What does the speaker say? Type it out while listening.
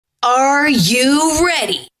Are you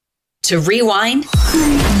ready to rewind?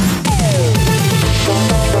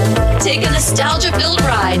 Take a nostalgia-filled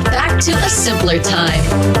ride back to a simpler time.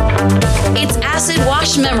 It's Acid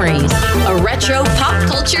Wash Memories, a retro pop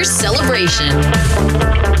culture celebration.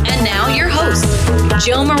 And now your hosts,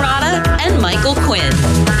 Joe Murata and Michael Quinn.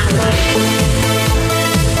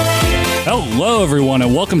 Hello, everyone,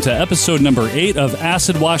 and welcome to episode number 8 of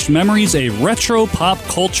Acid Wash Memories, a retro pop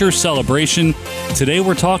culture celebration. Today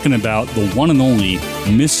we're talking about the one and only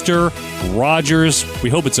Mr. Rogers.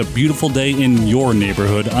 We hope it's a beautiful day in your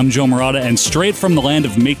neighborhood. I'm Joe Murata, and straight from the land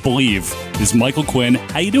of make-believe is Michael Quinn.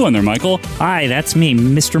 How you doing there, Michael? Hi, that's me,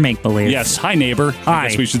 Mr. Make-Believe. Yes, hi, neighbor. Hi. I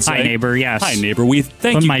guess we should say. Hi, neighbor, yes. Hi, neighbor. We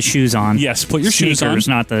thank you. Put my shoes on. Yes, put your shoes on. Sneakers,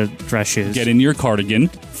 not the dress shoes. Get in your cardigan.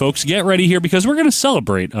 Folks, get ready here because we're going to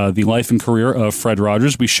celebrate the life and career of Fred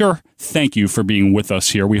Rogers. We sure thank you for being with us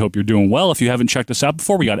here. We hope you're doing well. If you haven't checked us out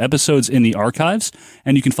before, we got episodes in the archives,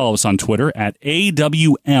 and you can follow us on Twitter at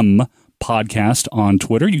AWM Podcast on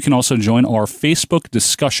Twitter. You can also join our Facebook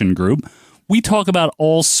discussion group. We talk about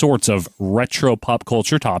all sorts of retro pop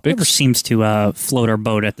culture topics. Whatever seems to float our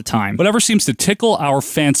boat at the time. Whatever seems to tickle our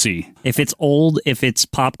fancy. If it's old, if it's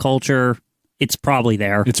pop culture, it's probably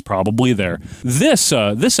there. It's probably there. This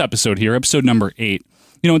episode here, episode number 8,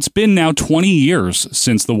 it's been now 20 years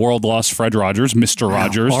since the world lost Fred Rogers, Mr.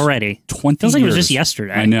 Rogers. Already. 20 Feels like years. it was just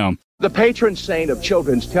yesterday. I know. The patron saint of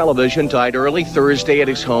children's television died early Thursday at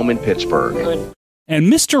his home in Pittsburgh. And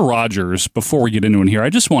Mr. Rogers, before we get into it here, I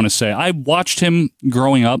just want to say I watched him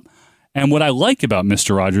growing up, and what I like about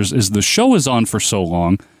Mr. Rogers is the show is on for so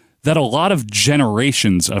long that a lot of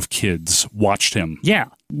generations of kids watched him. Yeah.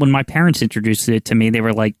 When my parents introduced it to me, they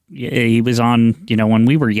were like, he was on, when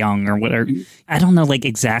we were young or whatever. I don't know,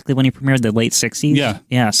 exactly when he premiered, the late 60s. Yeah.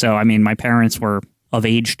 Yeah, so, my parents were of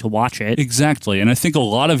age to watch it. Exactly. And I think a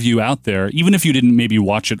lot of you out there, even if you didn't maybe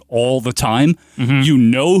watch it all the time, you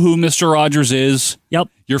know who Mr. Rogers is. Yep.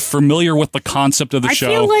 You're familiar with the concept of the show. I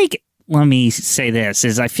feel like, let me say this,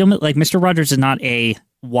 I feel like Mr. Rogers is not a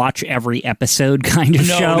watch every episode kind of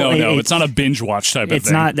show. No. It's not a binge watch type of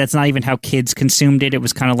thing. That's not even how kids consumed it. It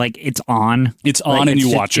was kind of like it's on. It's on and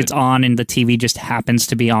you watch it. It's on and the TV just happens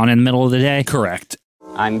to be on in the middle of the day. Correct.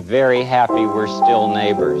 I'm very happy we're still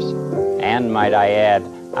neighbors. And might I add,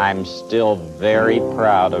 I'm still very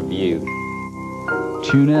proud of you.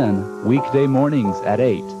 Tune in weekday mornings at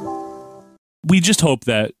 8. We just hope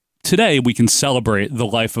that today we can celebrate the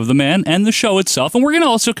life of the man and the show itself, and we're going to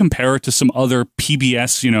also compare it to some other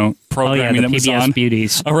PBS, programming that was on. PBS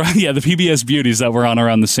beauties. The PBS beauties that were on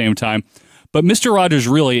around the same time. But Mr. Rogers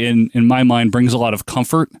really, in my mind, brings a lot of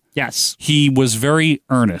comfort. Yes. He was very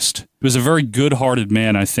earnest. He was a very good-hearted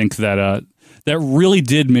man, I think, that really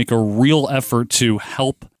did make a real effort to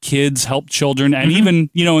help kids, help children, and even,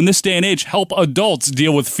 in this day and age, help adults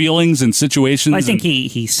deal with feelings and situations. I think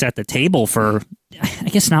he set the table for, I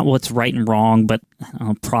guess not what's right and wrong, but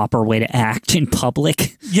a proper way to act in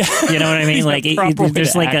public. Yeah. You know what I mean?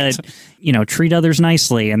 There's a, treat others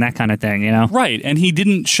nicely and that kind of thing, Right. And he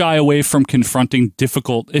didn't shy away from confronting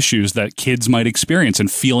difficult issues that kids might experience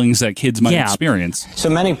and feelings that kids might experience. So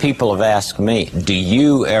many people have asked me, do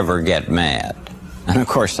you ever get mad? And of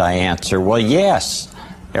course I answer, well, yes.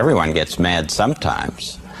 Everyone gets mad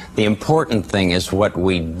sometimes. The important thing is what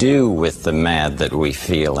we do with the mad that we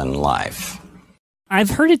feel in life.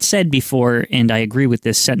 I've heard it said before, and I agree with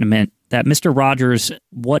this sentiment, that Mr. Rogers,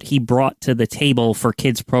 what he brought to the table for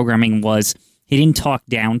kids programming was he didn't talk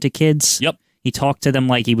down to kids. Yep. He talked to them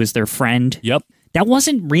like he was their friend. Yep. That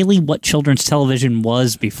wasn't really what children's television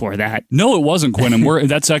was before that. No, it wasn't, Quinn. And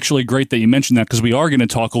that's actually great that you mentioned that because we are going to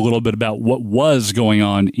talk a little bit about what was going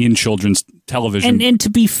on in children's television. And to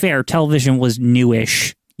be fair, television was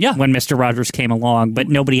newish when Mr. Rogers came along, but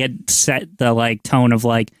nobody had set the tone of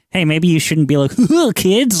hey, maybe you shouldn't be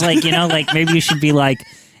kids, maybe you should be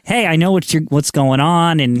hey, I know what's going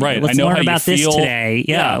on, and let's learn about this today.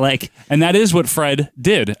 Yeah, and that is what Fred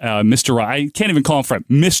did. I can't even call him Fred.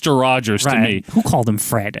 Mr. Rogers to me. Who called him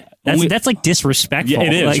Fred? That's disrespectful. Yeah,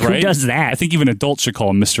 it is, right? Who does that? I think even adults should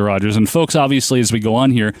call him Mr. Rogers. And folks, obviously, as we go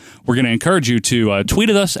on here, we're going to encourage you to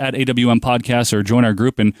tweet at us at AWM Podcast or join our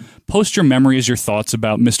group and post your memories, your thoughts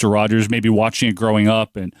about Mr. Rogers, maybe watching it growing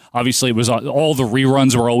up. And obviously, it was all the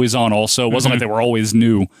reruns were always on also. It wasn't like they were always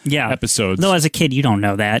new episodes. Though as a kid, you don't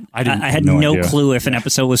know that. I had no clue if an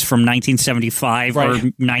episode was from 1975 or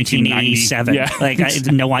 1987. Yeah. I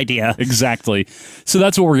had no idea. Exactly. So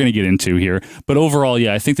that's what we're going to get into here. But overall,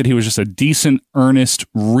 I think that he was just a decent, earnest,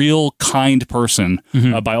 real kind person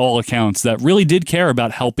by all accounts that really did care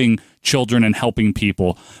about helping children and helping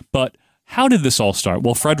people. But how did this all start?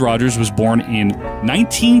 Well, Fred Rogers was born in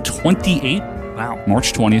 1928. Wow.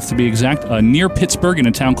 March 20th to be exact, near Pittsburgh in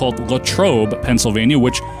a town called Latrobe, Pennsylvania,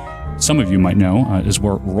 which some of you might know is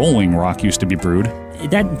where Rolling Rock used to be brewed.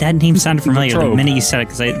 That name sounded familiar the minute you said it,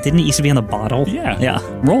 because didn't it used to be on the bottle? Yeah.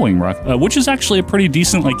 Rolling Rock, which is actually a pretty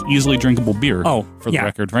decent, like easily drinkable beer. For the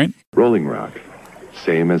record, right? Rolling Rock,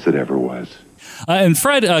 same as it ever was. And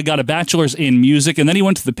Fred got a bachelor's in music, and then he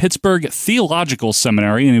went to the Pittsburgh Theological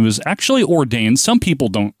Seminary, and he was actually ordained. Some people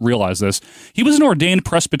don't realize this. He was an ordained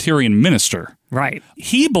Presbyterian minister. Right.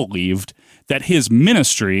 He believed that his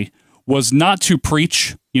ministry was not to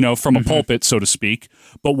preach, from a pulpit, so to speak,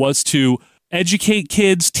 but was to educate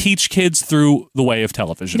kids, teach kids through the way of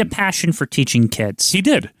television. He had a passion for teaching kids. He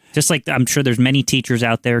did. Just like I'm sure there's many teachers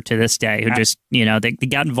out there to this day who just, they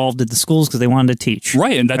got involved at the schools because they wanted to teach.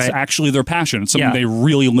 Right, and that's actually their passion. It's something they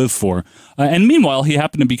really live for. And meanwhile, he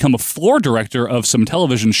happened to become a floor director of some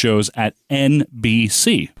television shows at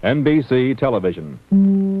NBC. NBC Television.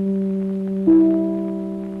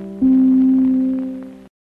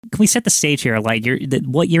 Can we set the stage here? Like,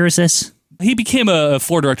 what year is this? He became a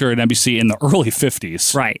floor director at NBC in the early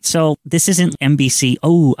 50s. Right. So this isn't NBC.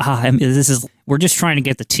 We're just trying to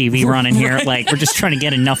get the TV running here. Right. Like, we're just trying to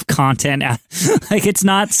get enough content out. Like, it's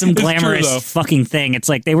not some glamorous fucking thing. It's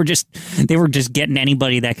like they were just getting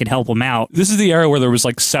anybody that could help them out. This is the era where there was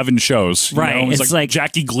like 7 shows. Right. It was it's like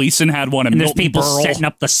Jackie Gleason had one, and there's Milton people Berle. setting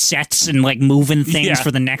up the sets and like moving things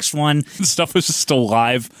for the next one. The stuff was just still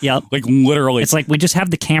live. Yep. Like literally. It's like we just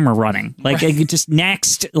have the camera running. Like just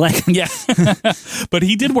next. Like But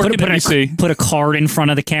he did work at NBC. Put a card in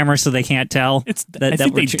front of the camera so they can't tell. I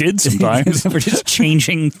think they did sometimes. We're just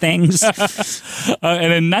changing things.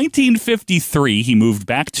 And in 1953, he moved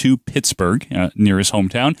back to Pittsburgh, near his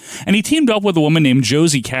hometown, and he teamed up with a woman named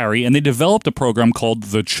Josie Carey, and they developed a program called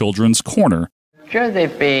The Children's Corner.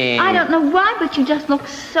 Josephine. I don't know why, but you just look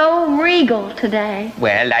so regal today.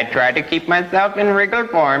 Well, I try to keep myself in regal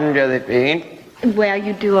form, Josephine. Well,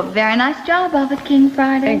 you do a very nice job of it, King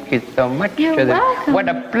Friday. Thank you so much, You're Josephine. welcome. What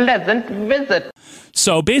a pleasant visit.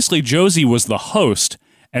 So basically, Josie was the host,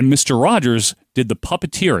 and Mr. Rogers did the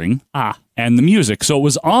puppeteering and the music. So it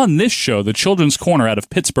was on this show, The Children's Corner out of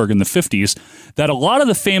Pittsburgh in the 50s, that a lot of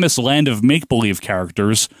the famous Land of Make-Believe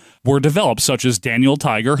characters were developed, such as Daniel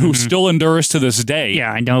Tiger, who still endures to this day.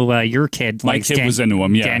 Yeah, I know your kid. My kid was into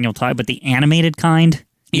him, Daniel Tiger, but the animated kind?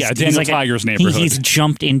 Daniel Tiger's Neighborhood. He's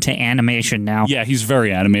jumped into animation now. Yeah, he's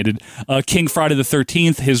very animated. King Friday the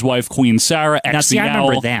 13th, his wife Queen Sarah, X the I Owl.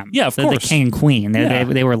 remember them. Yeah, of course. The King and Queen.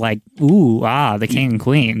 They were like, the King and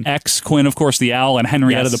Queen. X, Quinn, of course, the Owl, and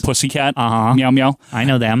Henrietta the Pussycat. Meow, meow. I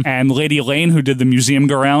know them. And Lady Elaine, who did the museum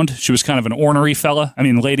go round. She was kind of an ornery fella.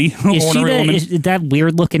 Lady. Is that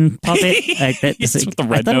weird-looking puppet? With the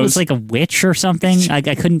red I thought nose. it was like a witch or something. I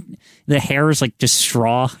couldn't... The hair is like just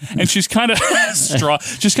straw. And she's kind of straw.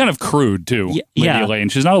 She's kind of crude, too, Lady yeah. Elaine.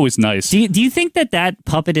 She's not always nice. Do you think that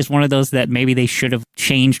puppet is one of those that maybe they should have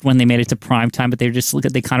changed when they made it to prime time, but they're just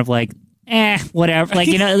they kind of like, whatever. Like,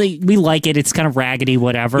 we like it. It's kind of raggedy,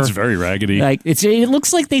 whatever. It's very raggedy. Like it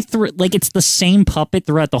looks like they threw it's the same puppet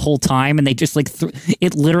throughout the whole time, and they just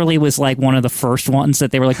it literally was like one of the first ones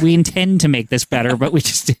that they were like, we intend to make this better, but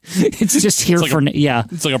it's just here for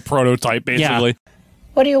It's like a prototype, basically. Yeah.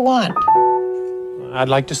 What do you want? I'd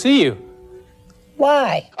like to see you.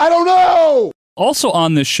 Why? I don't know! Also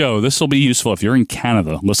on this show, this will be useful if you're in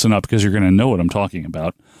Canada. Listen up, because you're going to know what I'm talking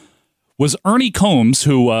about. Was Ernie Combs,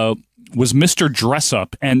 who was Mr.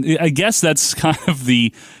 Dressup, and I guess that's kind of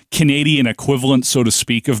the Canadian equivalent, so to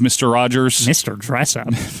speak, of Mr. Rogers. Mr. Dressup.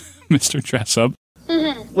 Mr. Dressup.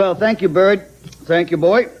 Well, thank you, Bird. Thank you,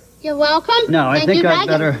 boy. You're welcome. Now, I think I'd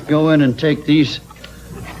better go in and take these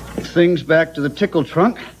things back to the tickle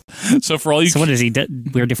trunk. So for all you... So what, does he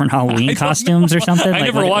wear different Halloween costumes or something? I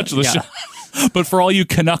never watched the show. But for all you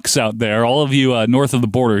Canucks out there, all of you north of the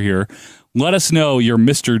border here, let us know your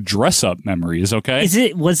Mr. Dressup memories,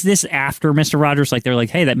 okay? Was this after Mr. Rogers? Like, they're like,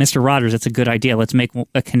 hey, that Mr. Rogers, that's a good idea. Let's make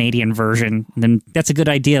a Canadian version. And then that's a good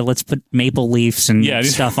idea. Let's put maple leafs and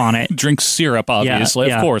stuff on it. Drink syrup, obviously,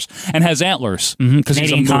 of course. And has antlers. Because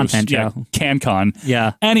Canadian content, CanCon.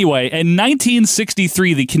 Yeah. Anyway, in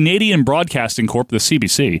 1963, the Canadian Broadcasting Corp, the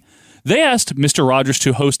CBC, they asked Mr. Rogers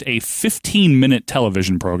to host a 15-minute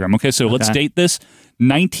television program. Okay, so let's date this.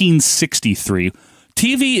 1963.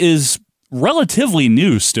 TV is relatively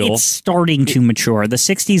new still. It's starting to mature. The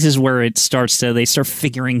 60s is where it starts to, they start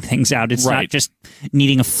figuring things out. It's not just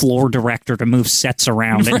needing a floor director to move sets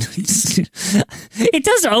around. It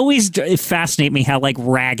does always fascinate me how like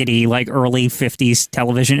raggedy like early 50s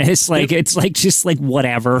television is. Like it's like just like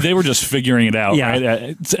whatever. They were just figuring it out, right?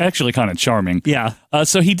 It's actually kind of charming. Yeah.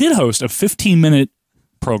 So he did host a 15-minute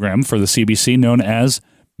program for the CBC known as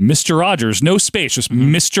Mr. Rogers, no space, just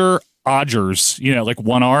Mr. Rogers, like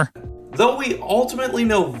one R. Though we ultimately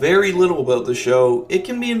know very little about the show, it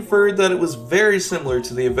can be inferred that it was very similar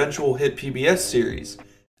to the eventual hit PBS series.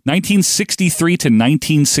 1963 to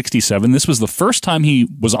 1967. This was the first time he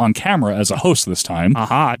was on camera as a host this time.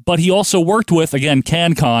 But he also worked with, again,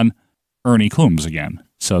 CanCon, Ernie Coombs again.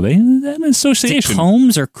 So they had an association. Is it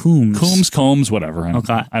Combs or Coombs? Combs, whatever.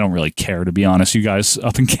 I don't really care, to be honest. You guys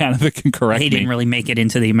up in Canada can correct me. He didn't really make it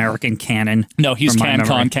into the American canon. No, he's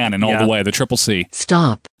CanCon canon all the way, the Triple C.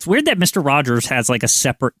 Stop. It's weird that Mr. Rogers has like a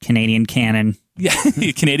separate Canadian canon. Yeah,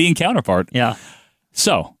 Canadian counterpart. Yeah.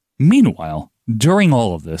 So, meanwhile, during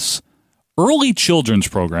all of this, early children's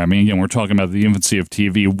programming, again, we're talking about the infancy of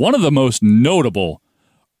TV, one of the most notable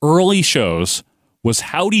early shows was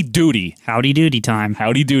Howdy Doody. Howdy Doody time.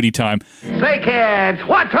 Howdy Doody time. Say, kids,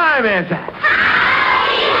 what time is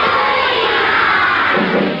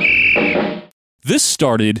it? This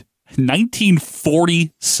started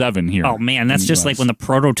 1947 here. Oh man, that's just like when the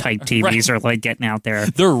prototype TVs are like getting out there.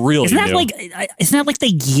 They're really isn't that new. like the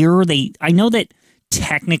year they? I know that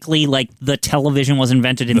technically like the television was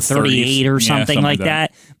invented in 38 or something like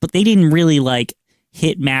that, but they didn't really like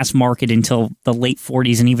hit mass market until the late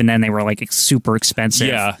 40s, and even then they were like super expensive.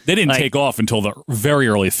 Yeah, they didn't take off until the very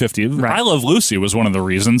early 50s. Right. I Love Lucy was one of the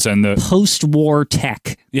reasons, and the post-war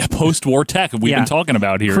tech. Yeah, post-war tech we've been talking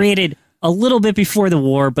about here. Created a little bit before the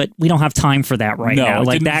war, but we don't have time for that now.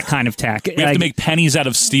 Like that kind of tech. We have to make pennies out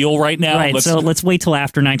of steel right now. Right, so let's wait till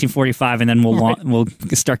after 1945, and then we'll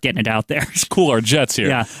start getting it out there. Let's cool our jets here.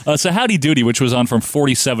 Yeah. So Howdy Doody, which was on from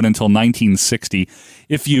 47 until 1960.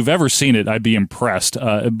 If you've ever seen it, I'd be impressed.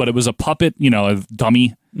 But it was a puppet, a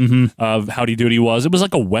dummy of Howdy Doody was. It was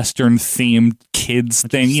like a Western-themed kids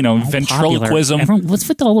thing, ventriloquism. What's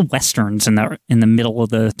with all the Westerns in the middle of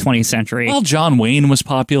the 20th century? Well, John Wayne was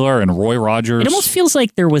popular, and Roy Rogers. It almost feels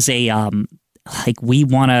like there was a like we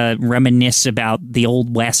want to reminisce about the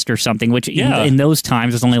Old West or something, which in those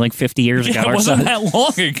times was only like 50 years ago. It wasn't that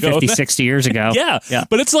long ago. 50, 60 years ago. Yeah.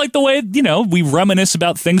 But it's like the way, we reminisce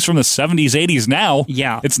about things from the 70s, 80s now.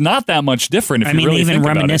 Yeah. It's not that much different if I you mean, really even think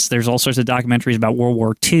reminisce, there's all sorts of documentaries about World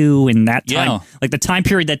War II and that time. Like the time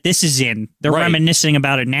period that this is in, they're reminiscing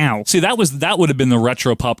about it now. See, that would have been the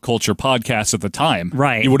Retro Pop Culture podcast at the time.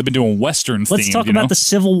 Right. You would have been doing Western themed. Let's talk about the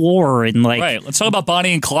Civil War and like... Right. Let's talk about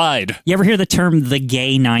Bonnie and Clyde. You ever hear the term the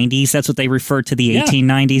gay 90s? That's what they referred to the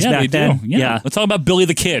 1890s back then. Yeah. Let's talk about Billy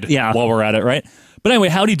the Kid while we're at it, right? But anyway,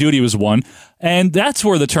 Howdy Doody was one. And that's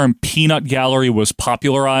where the term peanut gallery was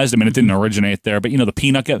popularized. I mean, it didn't originate there, but the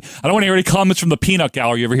peanut I don't want to hear any comments from the peanut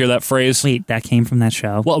gallery. You ever hear that phrase? Wait, that came from that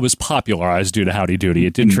show? Well, it was popularized due to Howdy Doody.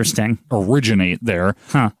 It didn't originate there.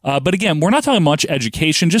 Huh. But again, we're not talking much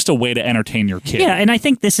education, just a way to entertain your kid. Yeah, and I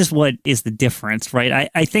think this is what is the difference,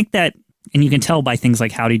 right? I think that, and you can tell by things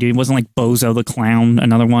like Howdy Doody, it wasn't like Bozo the Clown,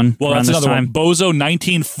 another one. Well, that's another one. Bozo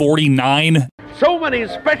 1949. So many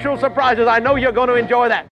special surprises. I know you're going to enjoy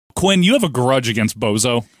that. Quinn, you have a grudge against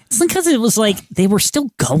Bozo. It's because it was like they were still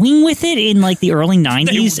going with it in like the early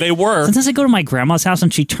 90s. They were. Sometimes I go to my grandma's house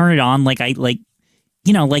and she turned it on like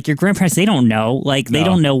your grandparents, they don't know. They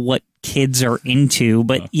don't know what kids are into,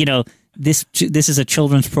 but this is a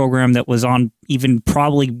children's program that was on even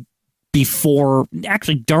probably before,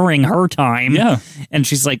 actually during her time. Yeah. And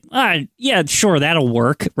she's like, yeah, sure, that'll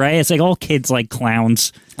work, right? It's like all kids like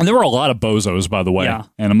clowns. And there were a lot of bozos, by the way. Yeah.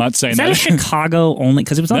 And I'm not saying is that a Chicago only?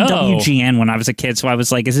 Because it was on WGN when I was a kid, so I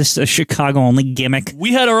was like, is this a Chicago only gimmick?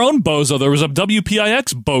 We had our own bozo. There was a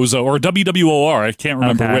WPIX bozo or WWOR. I can't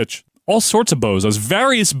remember which. All sorts of bozos,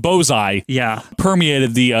 various bozai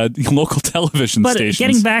permeated the local television stations. But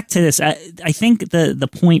getting back to this, I think the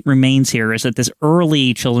point remains here is that this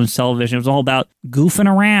early children's television was all about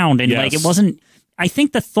goofing around. And like it wasn't, I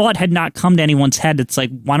think the thought had not come to anyone's head. It's like,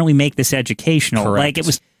 why don't we make this educational? Correct. Like it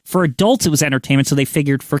was, for adults, it was entertainment. So they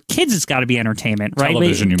figured for kids, it's got to be entertainment, right?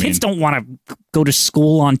 Television, kids don't want to go to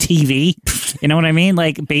school on TV. You know what I mean?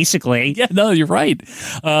 Like basically. Yeah, no, you're right.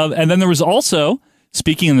 And then there was also...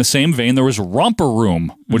 Speaking in the same vein, there was Romper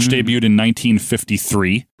Room, which debuted in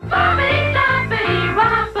 1953.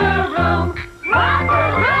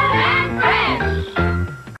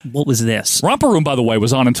 What was this? Romper Room, by the way,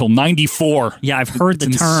 was on until 94. Yeah, I've heard the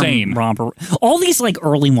term insane. Romper. All these like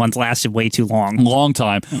early ones lasted way too long. Long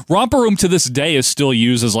time. Romper Room to this day is still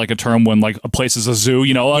used as like a term when like a place is a zoo.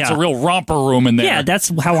 It's a real romper room in there. Yeah,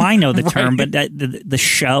 that's how I know the term. But the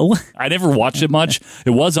show, I never watched it much. It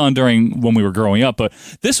was on when we were growing up, but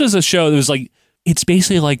this was a show that was like it's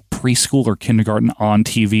basically like preschool or kindergarten on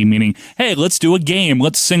TV, meaning, hey, let's do a game,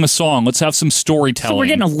 let's sing a song, let's have some storytelling. So we're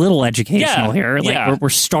getting a little educational here. Like we're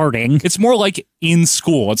starting. It's more like in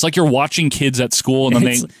school. It's like you're watching kids at school, and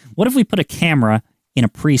then what if we put a camera in a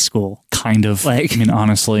preschool? Kind of. I mean,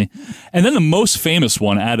 honestly. And then the most famous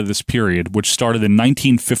one out of this period, which started in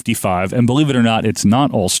 1955, and believe it or not, it's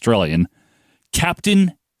not Australian,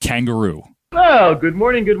 Captain Kangaroo. Well, good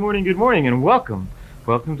morning, and welcome.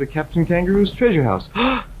 Welcome to Captain Kangaroo's Treasure House.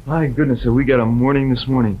 My goodness, have we got a morning this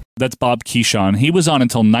morning. That's Bob Keeshan. He was on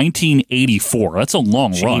until 1984. That's a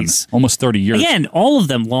long run. Almost 30 years. Again, all of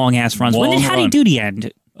them long-ass runs. How did he do the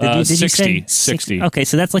end? Did 60. Okay,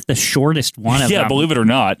 so that's like the shortest one of them. Yeah, believe it or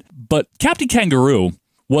not. But Captain Kangaroo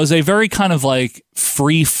was a very kind of like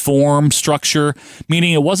free form structure,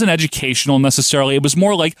 meaning it wasn't educational necessarily. It was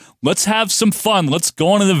more like, let's have some fun. Let's go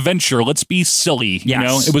on an adventure. Let's be silly. You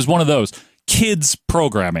know, it was one of those kids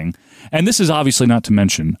programming. And this is obviously not to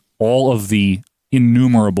mention all of the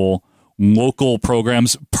innumerable local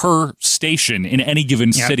programs per station in any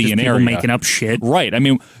given city and area. Making up shit. Right. I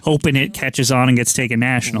mean, hoping it catches on and gets taken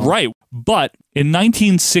national. Right. But in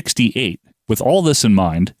 1968, with all this in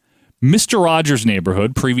mind, Mr. Rogers'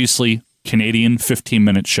 Neighborhood, previously Canadian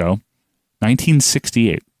 15-minute show,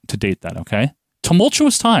 1968 to date that, okay?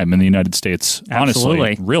 Tumultuous time in the United States, honestly.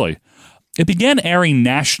 Absolutely. Really. It began airing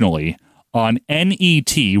nationally on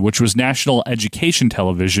NET, which was National Education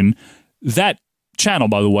Television. That channel,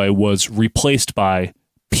 by the way, was replaced by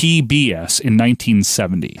PBS in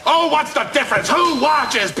 1970. Oh, what's the difference? Who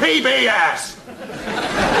watches PBS?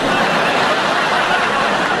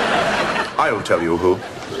 I'll tell you who.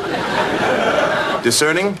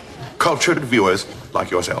 Discerning, cultured viewers like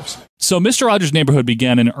yourselves. So Mr. Rogers' Neighborhood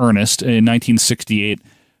began in earnest in 1968.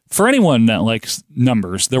 For anyone that likes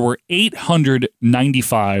numbers, there were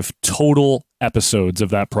 895 total episodes of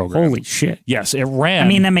that program. Holy shit. Yes, it ran. I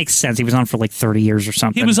mean, that makes sense. He was on for like 30 years or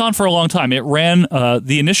something. He was on for a long time. It ran,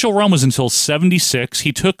 the initial run was until 76.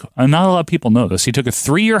 He took, not a lot of people know this, he took a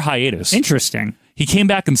 3-year hiatus. Interesting. He came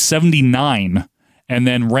back in 79 and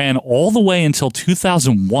then ran all the way until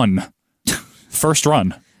 2001. First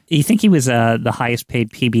run. You think he was the highest paid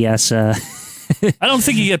PBS I don't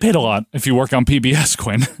think you get paid a lot if you work on PBS,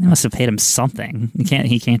 Quinn. They must have paid him something.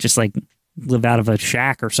 He can't just like live out of a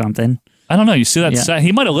shack or something. I don't know. You see that set?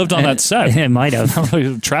 He might have lived on that set. It might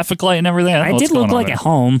have. Traffic light and everything. I did look like at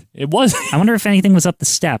home. It was. I wonder if anything was up the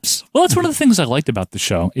steps. Well, that's one of the things I liked about the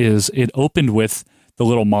show is it opened with the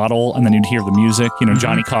little model, and then you'd hear the music. You know,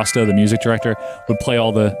 Johnny Costa, the music director, would play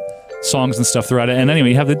all the songs and stuff throughout it. And anyway,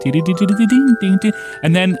 you have the ding,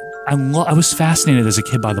 and then I was fascinated as a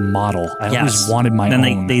kid by the model. I always wanted my own.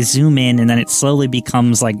 Then they zoom in, and then it slowly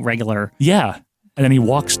becomes like regular. Yeah. And then he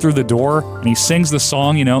walks through the door, and he sings the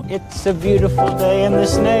song, you know. It's a beautiful day in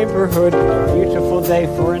this neighborhood, beautiful day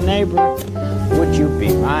for a neighbor. Would you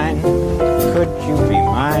be mine? Could you be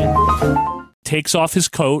mine? Takes off his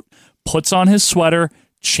coat, puts on his sweater,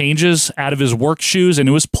 changes out of his work shoes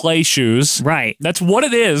into his play shoes. Right. That's what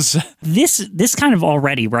it is. This kind of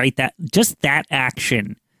already, right? That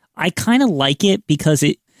action. I kind of like it because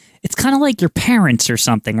it's kind of like your parents or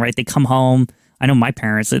something, right? They come home. I know my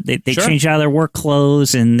parents, they change out of their work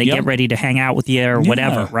clothes and they get ready to hang out with you or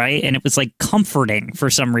whatever, right? And it was like comforting for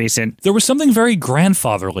some reason. There was something very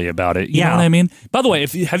grandfatherly about it. You know what I mean? By the way,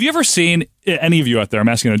 have you ever seen, any of you out there, I'm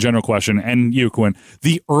asking a general question, and you, Quinn,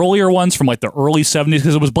 the earlier ones from like the early 70s,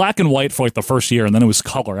 because it was black and white for like the first year and then it was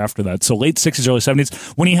color after that. So late 60s, early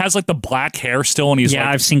 70s, when he has like the black hair still and he's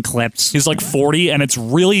I've seen clips. He's like 40 and it's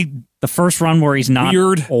really... The first run where he's not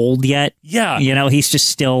weird. Old yet. Yeah. You know, he's just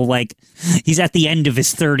still like, he's at the end of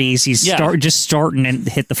his 30s. He's just starting to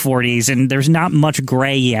hit the 40s, and there's not much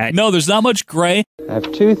gray yet. No, there's not much gray. I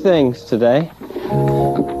have two things today.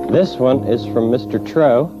 This one is from Mr.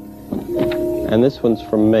 Tro, and this one's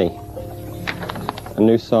from me. A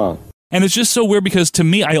new song. And it's just so weird because to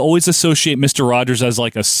me, I always associate Mr. Rogers as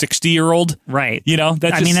like a 60-year-old. Right. You know?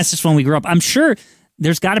 I mean, that's just when we grew up. I'm sure...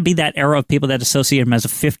 There's got to be that era of people that associate him as a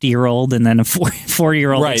 50-year-old and then a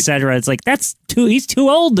 40-year-old, right. etc. It's like he's too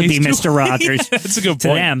old to be Mr. Rogers. Yeah, that's a good point. To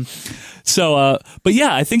them. So, but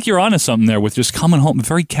yeah, I think you're onto something there with just coming home,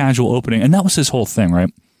 very casual opening, and that was his whole thing,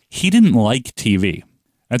 right? He didn't like TV.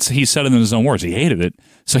 He said it in his own words. He hated it.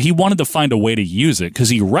 So he wanted to find a way to use it because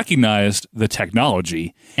he recognized the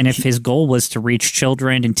technology. And if his goal was to reach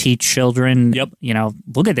children and teach children, you know,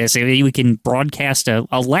 look at this. We can broadcast a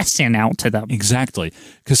lesson out to them. Exactly.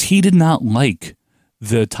 Because he did not like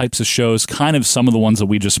the types of shows, kind of some of the ones that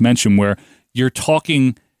we just mentioned, where you're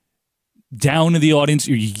talking down to the audience,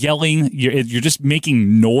 you're yelling, you're just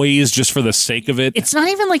making noise just for the sake of it. It's not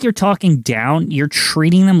even like you're talking down. You're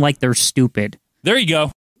treating them like they're stupid. There you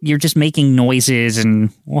go. You're just making noises and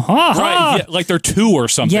right, yeah, like they're 2 or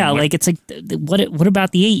something. Yeah, like it's like what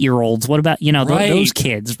about the 8-year-olds? What about those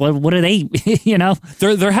kids? What are they?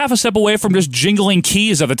 They're half a step away from just jingling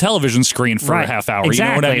keys at the television screen for a half hour.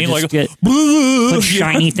 Exactly. You know what I mean? Just Like put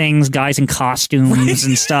shiny things, guys in costumes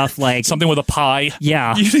and stuff like something with a pie.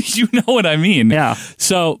 Yeah, you know what I mean? Yeah.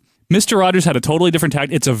 So Mr. Rogers had a totally different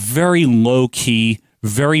tact. It's a very low key,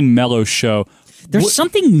 very mellow show. There's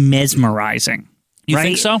something mesmerizing. You right?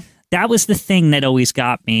 think so? That was the thing that always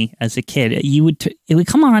got me as a kid. It would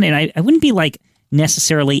come on, and I wouldn't be like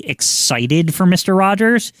necessarily excited for Mr.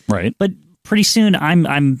 Rogers, right? But pretty soon,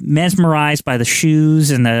 I'm mesmerized by the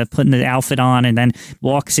shoes and the putting the outfit on, and then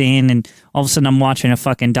walks in, and all of a sudden I'm watching a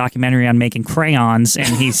fucking documentary on making crayons, and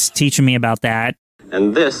he's teaching me about that.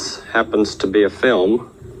 And this happens to be a film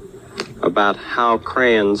about how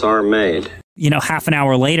crayons are made. Half an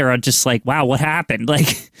hour later, I'm just like, wow, what happened?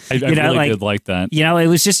 Like, I really did like that. It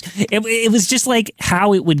was just, it was just like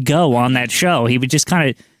how it would go on that show. He would just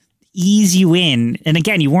kind of ease you in. And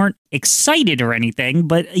again, you weren't excited or anything,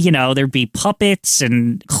 but, there'd be puppets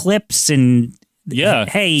and clips and,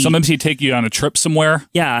 hey. Sometimes he'd take you on a trip somewhere.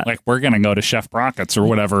 Yeah. Like, we're going to go to Chef Brockett's or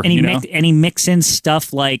whatever. And he mix in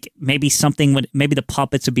stuff like maybe the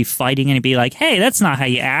puppets would be fighting and he'd be like, hey, that's not how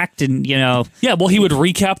you act. And, Yeah, well, he would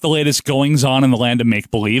recap the latest goings on in the land of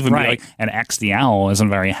make-believe and be like, and X the Owl isn't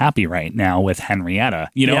very happy right now with Henrietta.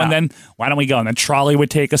 And then, why don't we go? And then Trolley would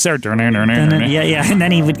take us there. Yeah. And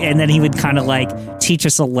then he would kind of like teach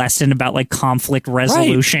us a lesson about like conflict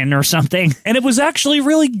resolution or something. And it was actually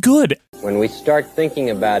really good. When we start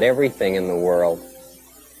thinking about everything in the world,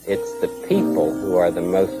 it's the people who are the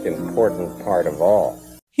most important part of all.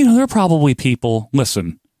 There are probably people,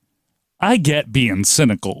 listen, I get being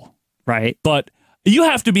cynical. Right. But you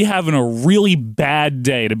have to be having a really bad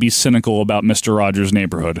day to be cynical about Mr. Rogers'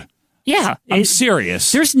 Neighborhood. Yeah. I'm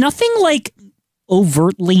serious. There's nothing like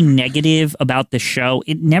overtly negative about the show.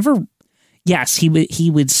 It never, yes,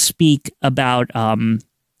 he would speak about,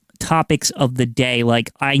 topics of the day.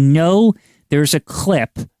 Like, I know there's a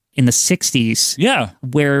clip in the 60s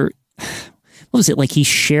where what was it, like he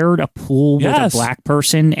shared a pool with a black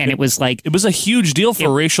person, and it was like it was a huge deal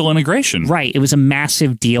for racial integration. Right, it was a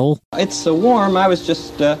massive deal. It's so warm, I was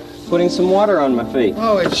just putting some water on my feet.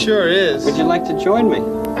 Oh, it sure is. Would you like to join me?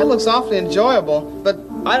 It looks awfully enjoyable, but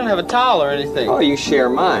I don't have a towel or anything. Oh, you share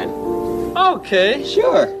mine. Okay,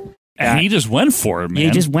 sure. And he just went for it, man.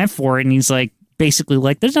 He just went for it, and he's like, basically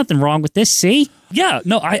like, there's nothing wrong with this, see? Yeah,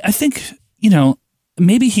 no, I think,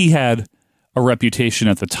 maybe he had a reputation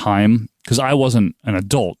at the time, because I wasn't an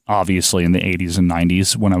adult, obviously, in the 80s and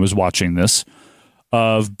 90s when I was watching this,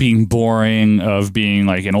 of being boring, of being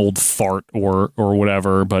like an old fart or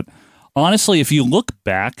whatever. But honestly, if you look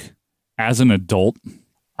back as an adult,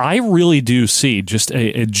 I really do see just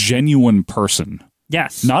a genuine person.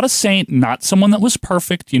 Yes. Not a saint, not someone that was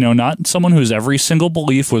perfect, not someone whose every single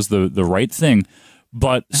belief was the right thing,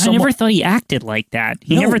 but I never thought he acted like that.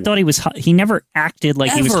 He never thought he never acted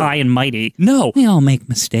like he was high and mighty. No. We all make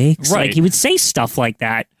mistakes. Right. Like, he would say stuff like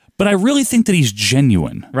that. But I really think that he's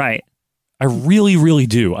genuine. Right. I really, really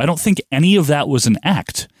do. I don't think any of that was an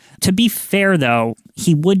act. To be fair, though,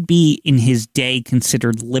 he would be in his day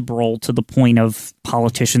considered liberal to the point of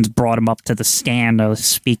politicians brought him up to the stand to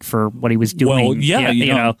speak for what he was doing. Well, yeah,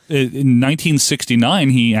 you know, in 1969,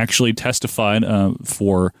 he actually testified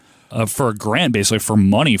for a grant, basically for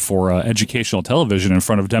money for educational television in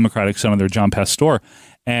front of Democratic Senator John Pastor.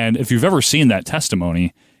 And if you've ever seen that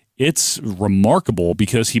testimony, it's remarkable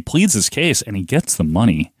because he pleads his case and he gets the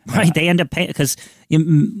money. Right. They end up paying because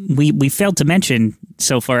we failed to mention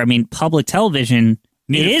so far. I mean, public television.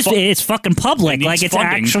 It's fucking public. Like, it's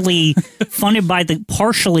funding. Actually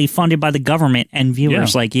partially funded by the government and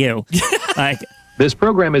viewers like you. Like, this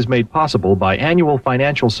program is made possible by annual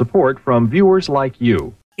financial support from viewers like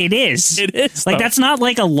you. It is. It is. Like, that's not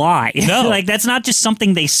like a lie. No. Like, that's not just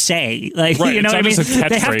something they say. Like, right. You know what I mean?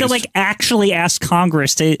 They have to like actually ask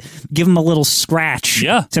Congress to give them a little scratch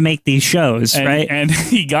to make these shows, right? And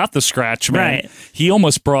he got the scratch, man. Right. He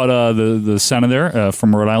almost brought the senator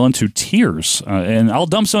from Rhode Island to tears. And I'll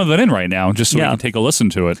dump some of it in right now just so we can take a listen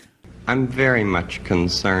to it. I'm very much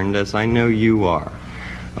concerned, as I know you are,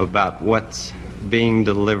 about what's being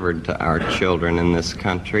delivered to our children in this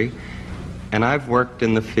country. And I've worked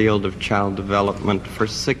in the field of child development for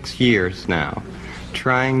 6 years now,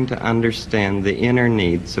 trying to understand the inner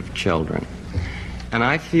needs of children. And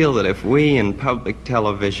I feel that if we in public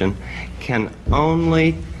television can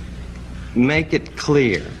only make it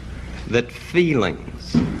clear that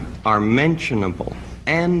feelings are mentionable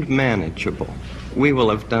and manageable, we will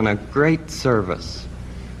have done a great service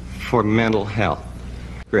for mental health.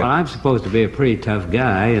 Well, I'm supposed to be a pretty tough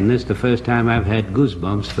guy, and this is the first time I've had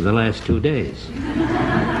goosebumps for the last 2 days.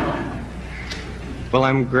 Well,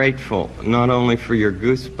 I'm grateful not only for your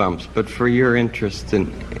goosebumps, but for your interest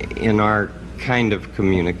in our kind of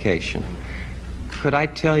communication. Could I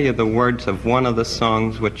tell you the words of one of the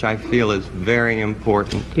songs which I feel is very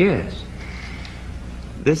important? Yes.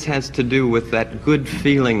 This has to do with that good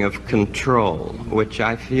feeling of control, which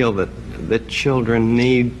I feel that children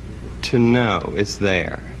need to know is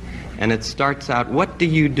there. And it starts out, what do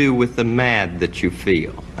you do with the mad that you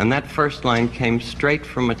feel? And that first line came straight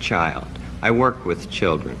from a child. I work with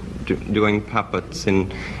children, doing puppets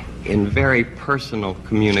in very personal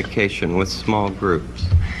communication with small groups.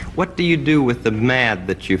 What do you do with the mad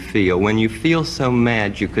that you feel? When you feel so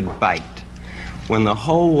mad you could bite. When the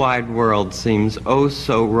whole wide world seems oh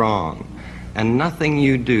so wrong, and nothing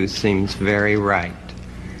you do seems very right.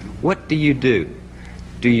 What do you do?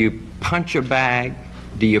 Do you punch a bag?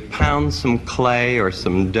 Do you pound some clay or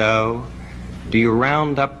some dough? Do you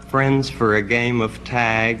round up friends for a game of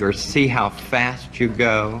tag or see how fast you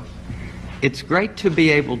go? It's great to be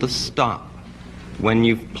able to stop when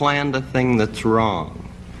you've planned a thing that's wrong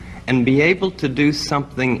and be able to do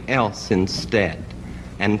something else instead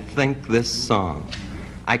and think this song.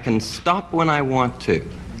 I can stop when I want to,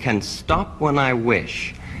 can stop when I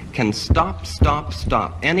wish, can stop, stop,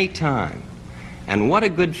 stop anytime. And what a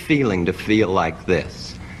good feeling to feel like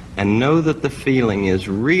this and know that the feeling is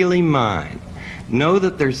really mine. Know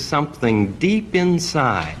that there's something deep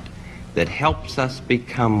inside that helps us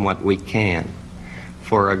become what we can.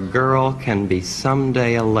 For a girl can be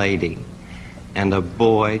someday a lady, and a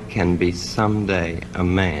boy can be someday a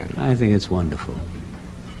man. I think it's wonderful.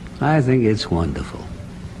 I think it's wonderful.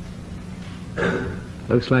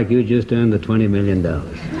 Looks like you just earned the $20 million.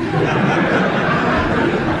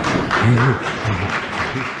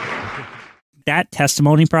 That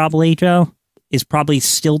testimony probably, Joe, is probably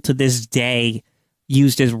still to this day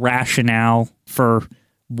used as rationale for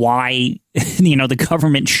why, the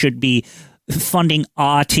government should be funding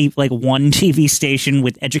one TV station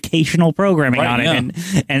with educational programming on it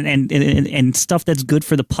and stuff that's good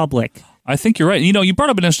for the public. I think you're right. You brought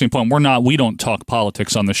up an interesting point. We don't talk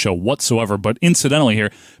politics on the show whatsoever, but incidentally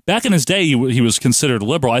here, back in his day, he was considered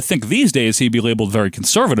liberal. I think these days he'd be labeled very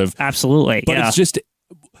conservative. Absolutely. But it's just,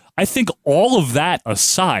 I think all of that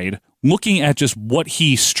aside, looking at just what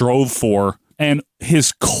he strove for and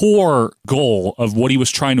his core goal of what he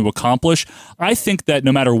was trying to accomplish, I think that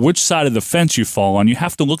no matter which side of the fence you fall on, you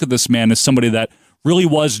have to look at this man as somebody that really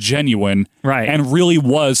was genuine and really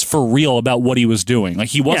was for real about what he was doing. Like,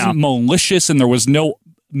 he wasn't malicious and there was no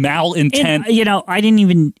malintent.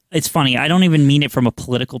 And, it's funny, I don't even mean it from a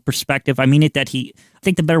political perspective. I mean it that I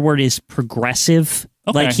think the better word is progressive.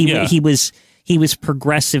 Okay, like he was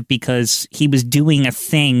progressive because he was doing a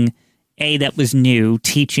thing, that was new,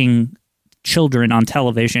 teaching children on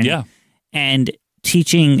television and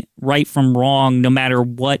teaching right from wrong no matter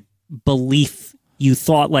what belief you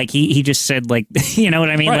thought. Like he just said, like, you know what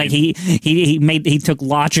I mean? Like he took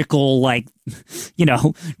logical, like,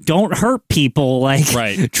 don't hurt people, like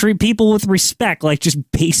treat people with respect, like just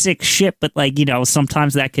basic shit. But like,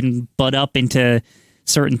 sometimes that can butt up into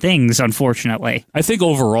certain things, unfortunately. I think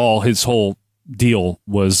overall his whole deal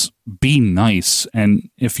was be nice, and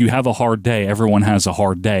if you have a hard day, everyone has a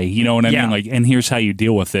hard day, you know what I mean? Like, and here's how you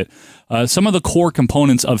deal with it. Some of the core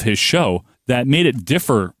components of his show that made it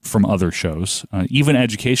differ from other shows, even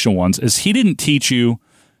educational ones, is he didn't teach you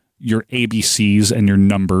your ABCs and your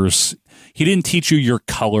numbers. He didn't teach you your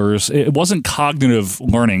colors. It wasn't cognitive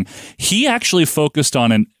learning. He actually focused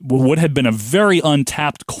on what would have been a very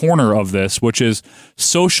untapped corner of this, which is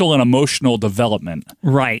social and emotional development.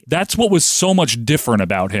 Right. That's what was so much different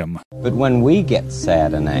about him. But when we get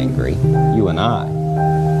sad and angry, you and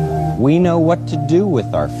I, we know what to do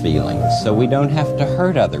with our feelings so we don't have to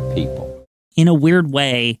hurt other people. In a weird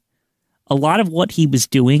way, a lot of what he was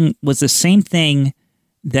doing was the same thing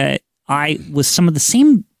that some of the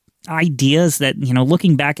same ideas that,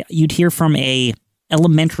 looking back, you'd hear from a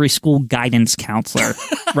elementary school guidance counselor,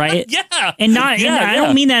 right? And I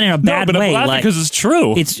don't mean that in a bad way. Because it's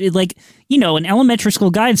true. It's like, an elementary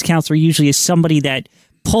school guidance counselor usually is somebody that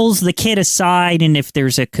pulls the kid aside, and if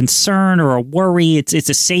there's a concern or a worry, it's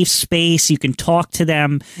a safe space. You can talk to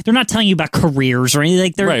them. They're not telling you about careers or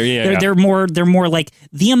anything. Like they're more like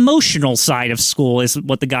the emotional side of school is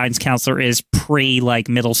what the guidance counselor is like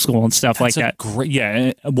middle school and stuff like that.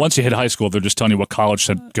 Once you hit high school, they're just telling you what college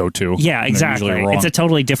to go to. Yeah, exactly. It's a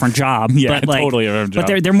totally different job. Totally different job.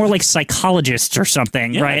 But they're more like psychologists or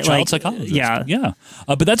something, right? Child psychologists. Yeah.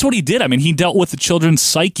 But that's what he did. I mean, he dealt with the children's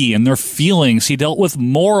psyche and their feelings. He dealt with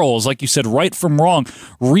morals, like you said, right from wrong,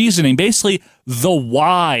 reasoning, basically the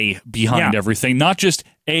why behind everything, not just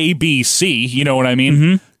A, B, C. You know what I mean?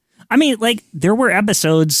 Mm-hmm. I mean, like, there were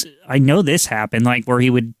episodes, I know this happened, like, where he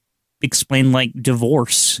would explain, like,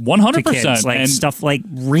 divorce 100%, to kids, like, and stuff, like,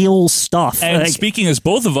 real stuff. And like, speaking as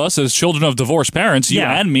both of us as children of divorced parents, you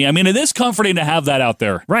and me, I mean, it is comforting to have that out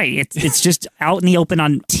there. Right. It's just out in the open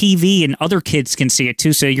on TV, and other kids can see it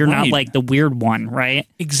too, so you're not, like, the weird one, right?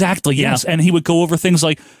 Exactly, yes. And he would go over things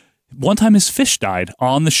like, one time his fish died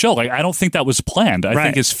on the show. Like, I don't think that was planned. I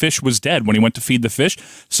think his fish was dead when he went to feed the fish.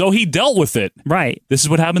 So he dealt with it. Right. This is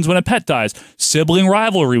what happens when a pet dies. Sibling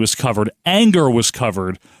rivalry was covered. Anger was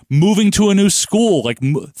covered. Moving to a new school. Like,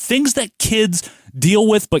 things that kids deal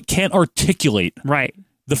with but can't articulate. Right.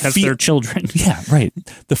 Because they're children. Yeah, right.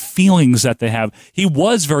 The feelings that they have. He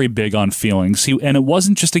was very big on feelings. And it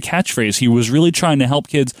wasn't just a catchphrase. He was really trying to help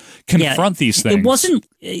kids confront these things. It wasn't...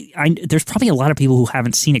 there's probably a lot of people who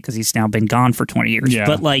haven't seen it because he's now been gone for 20 years. Yeah.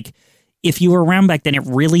 But, like, if you were around back then, it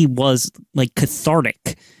really was, like,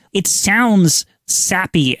 cathartic. It sounds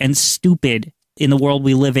sappy and stupid in the world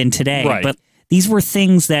we live in today. Right. But these were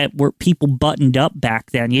things that were people buttoned up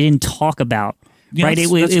back then. You didn't talk about. Yeah, right?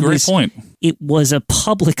 That's a great point. It was a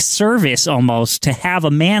public service almost to have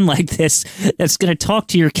a man like this that's going to talk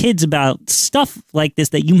to your kids about stuff like this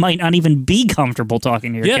that you might not even be comfortable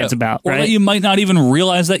talking to your kids about. Or right? that you might not even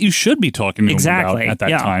realize that you should be talking to them about at that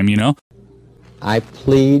time, you know? I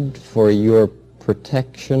plead for your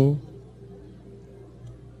protection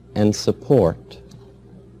and support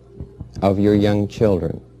of your young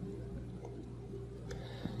children.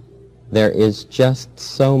 There is just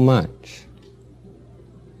so much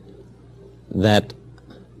that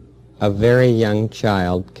a very young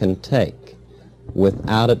child can take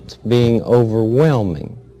without it being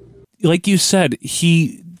overwhelming. Like you said,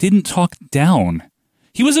 he didn't talk down.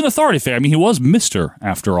 He was an authority figure. I mean, he was Mr.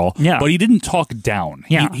 after all. Yeah. But he didn't talk down.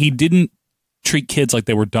 Yeah. He didn't treat kids like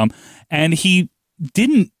they were dumb. And he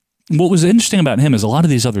didn't... What was interesting about him is a lot of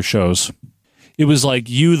these other shows, it was like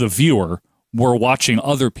you, the viewer, were watching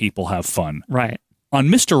other people have fun. Right. On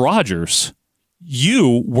Mr. Rogers...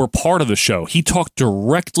 You were part of the show. He talked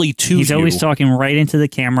directly to you. He's always talking right into the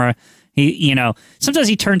camera. He, you know, sometimes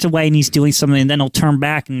he turns away and he's doing something, and then he'll turn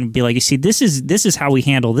back and be like, "You see, this is how we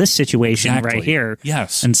handle this situation right here."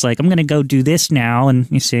 Yes, and it's like, I'm going to go do this now, and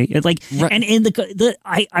you see, it like, and in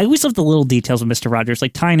I always love the little details of Mr. Rogers,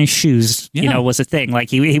 like tying his shoes. You know, was a thing. Like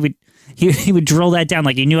he would drill that down,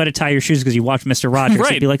 like you knew how to tie your shoes because you watched Mr. Rogers.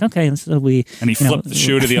 Right. He'd be like, okay, so we... And he flipped the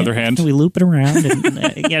shoe to the other hand. We loop it around.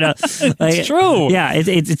 And, you know, like, it's true. Yeah,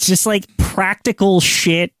 it's just like practical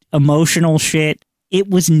shit, emotional shit. It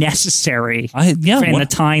was necessary in the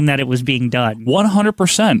time that it was being done.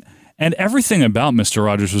 100%. And everything about Mr.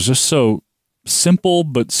 Rogers was just so simple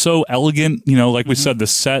but so elegant. You know, like we said, the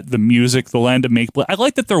set, the music, the land of make-believe. I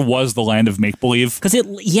like that there was the land of make-believe. Because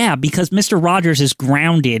Mr. Rogers is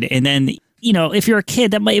grounded, and then, you know, if you're a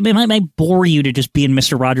kid, that might bore you to just be in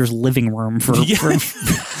Mr. Rogers' living room for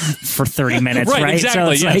 30 minutes, right?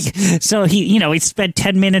 Exactly, so it's like, he, you know, he'd spend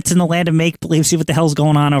 10 minutes in the land of make-believe, see what the hell's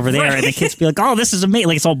going on over there, and the kids be like, oh, this is amazing.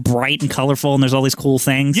 Like, it's all bright and colorful, and there's all these cool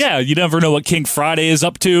things. Yeah, you never know what King Friday is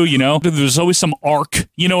up to, you know? There's always some arc,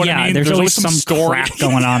 you know what I mean? There's always some story crap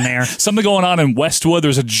going on there. Something going on in Westwood.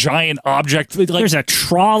 There's a giant object. Like, there's a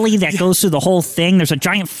trolley that goes through the whole thing. There's a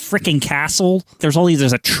giant freaking castle. There's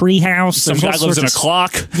a tree house. Some guy lives in a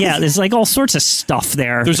clock. Yeah, there's like all sorts of stuff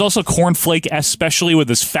there. There's also Cornflake, especially with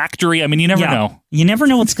this factory. I mean, you never know. You never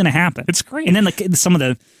know what's going to happen. It's great. And then some of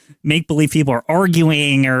the make-believe people are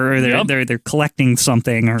arguing, or they're collecting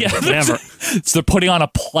something, or whatever. So they're putting on a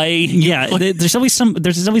play. Yeah, there's always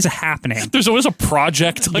a happening. There's always a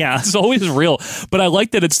project. Like, it's always real. But I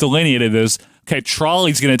like that it's delineated as, okay,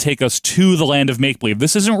 trolley's going to take us to the land of make-believe.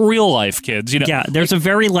 This isn't real life, kids. You know? Yeah, there's a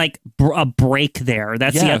very a break there.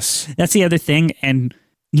 That's the other thing, and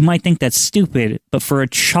you might think that's stupid, but for a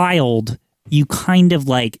child, you kind of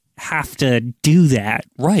like have to do that,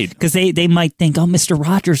 right? Because they might think, oh, Mr.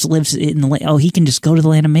 Rogers lives in the land. Oh, he can just go to the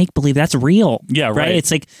land of make believe. That's real. Yeah, right.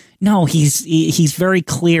 It's like, no, he's very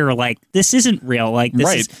clear. Like, this isn't real. Like,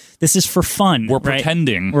 this is for fun. We're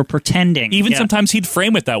pretending. We're pretending. Even sometimes he'd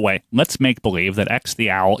frame it that way. Let's make believe that X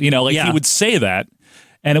the owl. You know, like he would say that,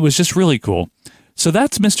 and it was just really cool. So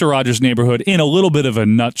that's Mr. Rogers' Neighborhood in a little bit of a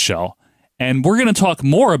nutshell. And we're going to talk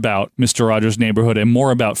more about Mr. Rogers' Neighborhood and more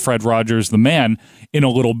about Fred Rogers, the man, in a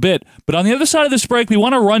little bit. But on the other side of this break, we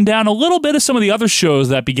want to run down a little bit of some of the other shows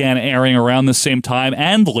that began airing around the same time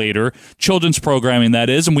and later, children's programming that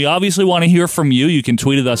is. And we obviously want to hear from you. You can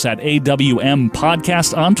tweet at us at AWM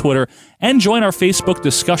Podcast on Twitter and join our Facebook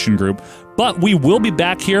discussion group. But we will be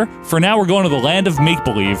back here. For now, we're going to the land of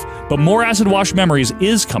make-believe. But more Acid Wash Memories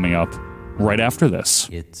is coming up right after this.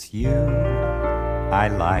 It's you I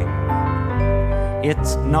like.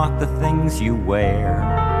 It's not the things you wear.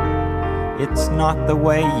 It's not the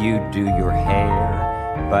way you do your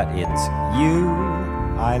hair. But it's you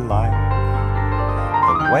I like.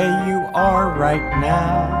 The way you are right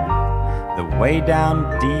now. The way down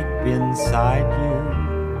deep inside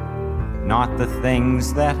you. Not the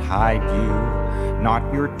things that hide you.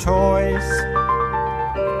 Not your toys.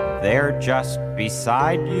 They're just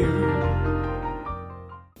beside you.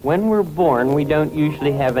 When we're born, we don't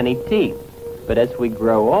usually have any teeth. But as we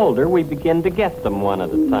grow older, we begin to get them one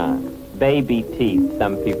at a time. Baby teeth,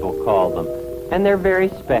 some people call them. And they're very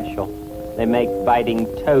special. They make biting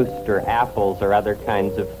toast or apples or other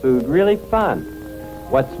kinds of food really fun.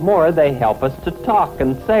 What's more, they help us to talk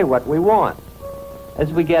and say what we want.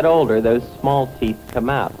 As we get older, those small teeth come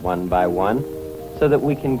out one by one so that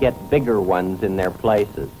we can get bigger ones in their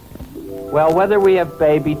places. Well, whether we have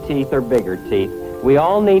baby teeth or bigger teeth, we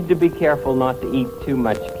all need to be careful not to eat too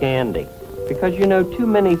much candy. Because, you know, too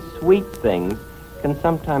many sweet things can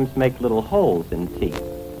sometimes make little holes in teeth.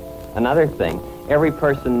 Another thing, every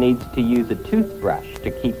person needs to use a toothbrush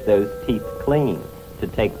to keep those teeth clean, to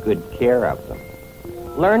take good care of them.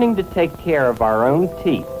 Learning to take care of our own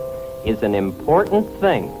teeth is an important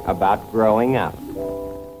thing about growing up.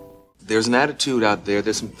 There's an attitude out there,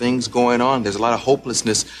 there's some things going on, there's a lot of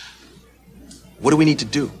hopelessness. What do we need to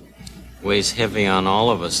do? Weighs heavy on all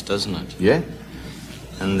of us, doesn't it? Yeah.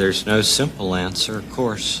 And there's no simple answer, of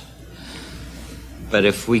course. But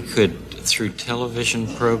if we could, through television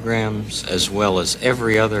programs, as well as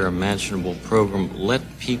every other imaginable program,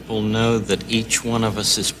 let people know that each one of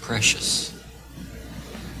us is precious.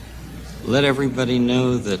 Let everybody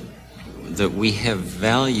know that we have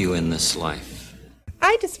value in this life.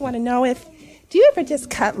 I just want to know do you ever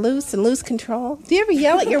just cut loose and lose control? Do you ever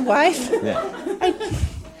yell at your wife? Yeah.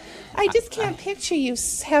 I just can't picture you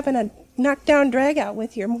having a knockdown drag out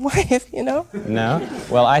with your wife, you know? No?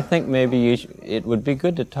 Well, I think maybe it would be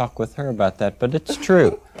good to talk with her about that, but it's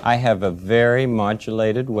true. I have a very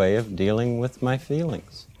modulated way of dealing with my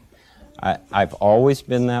feelings. I've always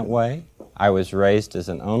been that way. I was raised as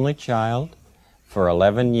an only child for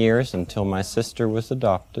 11 years until my sister was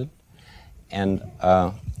adopted. And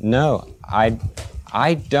no,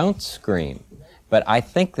 I don't scream. But I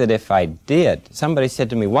think that if I did, somebody said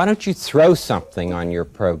to me, why don't you throw something on your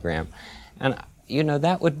program? And, you know,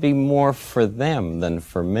 that would be more for them than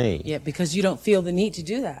for me. Yeah, because you don't feel the need to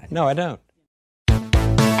do that. No, I don't.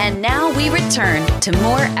 And now we return to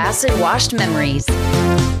more acid-washed memories.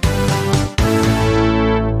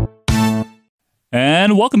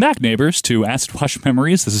 And welcome back, neighbors, to Acid Wash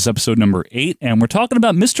Memories. This is episode number 8, and we're talking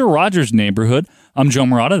about Mr. Rogers' Neighborhood. I'm Joe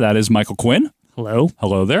Murata. That is Michael Quinn. Hello.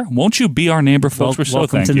 Hello there. Won't you be our neighbor, folks? We're so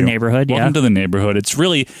thankful. Welcome to the neighborhood. Welcome to the neighborhood.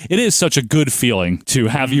 It is such a good feeling to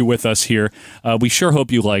have you with us here. We sure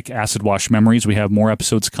hope you like Acid Wash Memories. We have more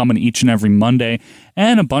episodes coming each and every Monday,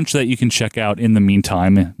 and a bunch that you can check out in the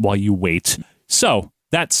meantime while you wait. So,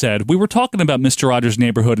 that said, we were talking about Mr. Rogers'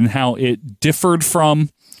 Neighborhood and how it differed from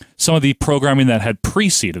some of the programming that had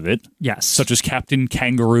preceded it. Yes. Such as Captain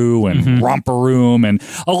Kangaroo and Romper Room and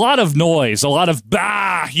a lot of noise, a lot of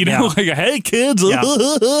bah, you know, like, hey kids,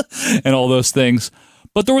 and all those things.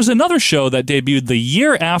 But there was another show that debuted the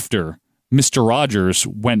year after Mr. Rogers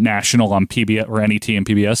went national on PBS or NET and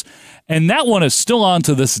PBS, and that one is still on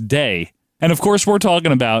to this day. And of course, we're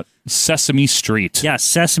talking about Sesame Street. Yes,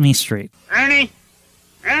 Sesame Street. Ernie,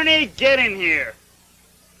 get in here.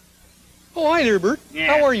 Oh, hi there, Bert.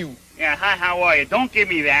 Yeah. How are you? Yeah, hi, how are you? Don't give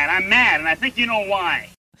me that. I'm mad, and I think you know why.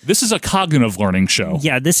 This is a cognitive learning show.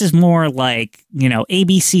 Yeah, this is more like, you know,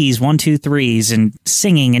 ABCs, 1, 2, 3s, and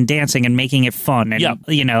singing and dancing and making it fun, and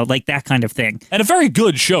you know, like that kind of thing. And a very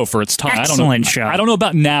good show for its time. Excellent show. I don't know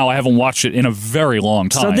about now. I haven't watched it in a very long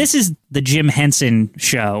time. So this is the Jim Henson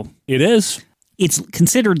show. It is. It's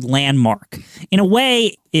considered landmark. In a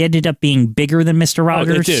way, it ended up being bigger than Mr.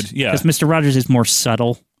 Rogers. Oh, it did, yeah. Because Mr. Rogers is more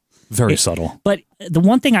subtle. Very subtle. But the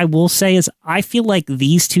one thing I will say is I feel like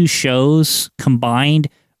these two shows combined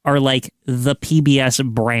are like the PBS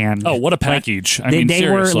brand. Oh, what a package. Like, I mean, they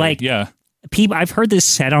seriously. were like, yeah. People, I've heard this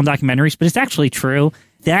said on documentaries, but it's actually true.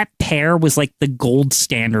 That pair was like the gold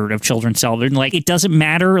standard of children's television. Like, it doesn't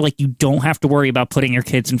matter. Like, you don't have to worry about putting your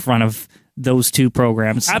kids in front of those two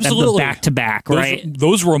programs. Absolutely. Back to back, right?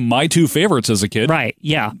 Those were my two favorites as a kid. Right,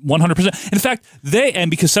 yeah. 100%. In fact,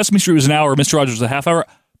 because Sesame Street was an hour, Mr. Rogers was a half hour,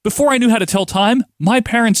 before I knew how to tell time, my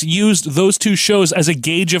parents used those two shows as a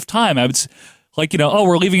gauge of time. I would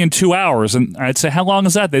we're leaving in 2 hours. And I'd say, how long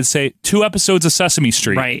is that? They'd say 2 episodes of Sesame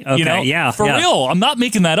Street. Right, okay, yeah. For real. I'm not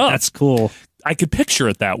making that up. That's cool. I could picture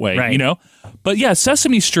it that way, right. But yeah,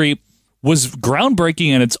 Sesame Street was groundbreaking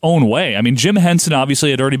in its own way. I mean, Jim Henson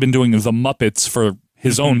obviously had already been doing the Muppets for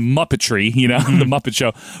his own Muppetry, the Muppet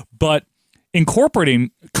Show. But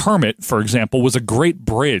incorporating Kermit, for example, was a great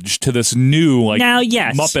bridge to this new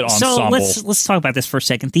Muppet ensemble. So let's talk about this for a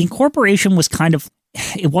second. The incorporation was kind of,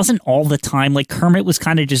 it wasn't all the time. Like Kermit was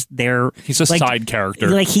kind of just there. He's a side character.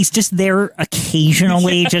 Like he's just there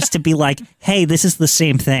occasionally just to be like, hey, this is the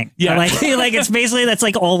same thing. Yeah. Like it's basically, that's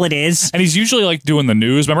like all it is. And he's usually like doing the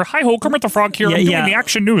news. Remember, hi ho, Kermit the Frog here. I'm doing the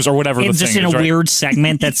action news or whatever. It's just in a weird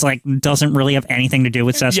segment that's like doesn't really have anything to do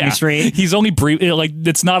with Sesame Street. He's only brief. Like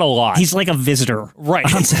it's not a lot. He's like a visitor, right,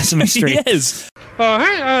 on Sesame Street. He is.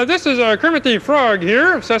 Hi, this is Kermit the Frog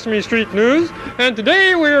here of Sesame Street News, and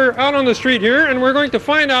today we're out on the street here, and we're going to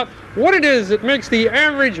find out what it is that makes the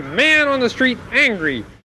average man on the street angry.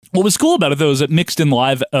 What was cool about it, though, is it mixed in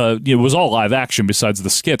live, it was all live action besides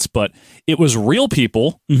the skits, but it was real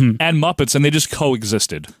people and Muppets, and they just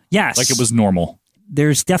coexisted. Yes. Like it was normal.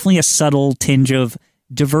 There's definitely a subtle tinge of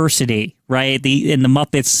diversity, right? In the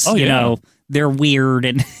Muppets, they're weird,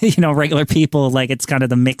 and regular people, like it's kind of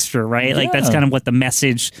the mixture, right? Yeah. Like that's kind of what the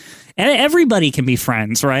message. And everybody can be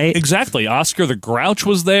friends, right? Exactly. Oscar the Grouch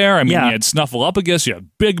was there. I mean, you had Snuffleupagus, you had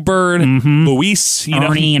Big Bird, Luis,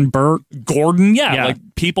 Ernie and Bert, Gordon, like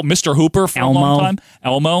people, Mr. Hooper for Elmo. a long time.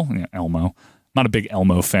 Elmo. Not a big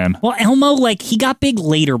Elmo fan. Well, Elmo, like, he got big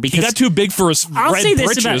later because... He got too big for his red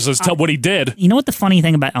britches as to what he did. You know what the funny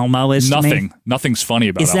thing about Elmo is? Nothing. Nothing's funny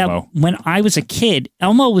about Elmo. That when I was a kid,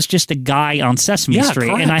 Elmo was just a guy on Sesame Street,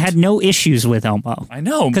 correct. and I had no issues with Elmo. I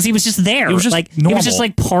know. Because he was just there. He was just He was just,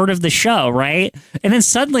 like, part of the show, right? And then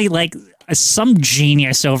suddenly, like... some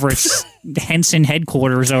genius over at Henson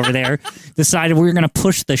headquarters over there decided we were going to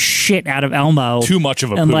push the shit out of Elmo. Too much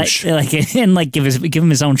of a and push. Give him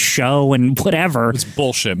his own show and whatever. It's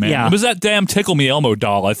bullshit, man. Yeah. It was that damn Tickle Me Elmo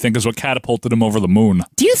doll, I think, is what catapulted him over the moon.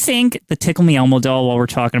 Do you think the Tickle Me Elmo doll, while we're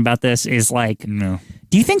talking about this, is like... No.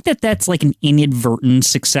 Do you think that that's like an inadvertent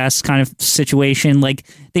success kind of situation? Like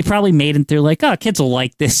they probably made it, they're like, oh, kids will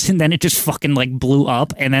like this. And then it just fucking like blew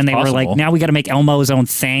up. And then they were like, now we got to make Elmo his own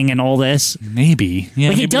thing and all this. Maybe. Yeah,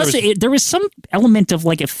 like maybe there was some element of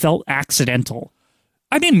like it felt accidental.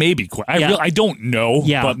 I mean, maybe. I don't know,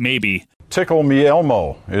 but maybe. Tickle Me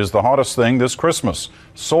Elmo is the hottest thing this Christmas.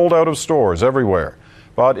 Sold out of stores everywhere.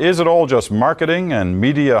 But is it all just marketing and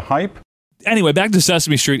media hype? Anyway, back to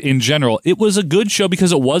Sesame Street in general. It was a good show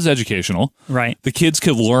because it was educational. Right. The kids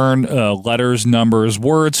could learn letters, numbers,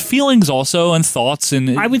 words, feelings also, and thoughts.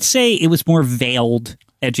 And I would say it was more veiled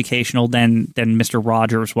educational than Mr.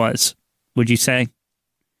 Rogers was. Would you say?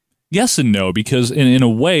 Yes and no, because in a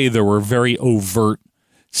way there were very overt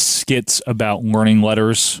skits about learning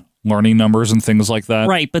letters, learning numbers, and things like that.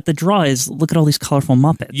 Right, but the draw is, look at all these colorful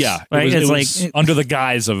Muppets. Yeah, right? it was under the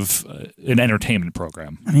guise of an entertainment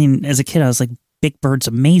program. I mean, as a kid, I was like, Big Bird's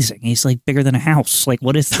amazing. He's like bigger than a house. Like,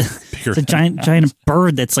 what is the giant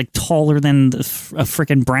bird that's like taller than a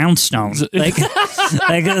freaking brownstone? Like,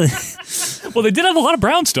 well, they did have a lot of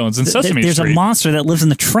brownstones in Sesame There's Street. a monster that lives in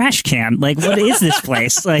the trash can. Like, what is this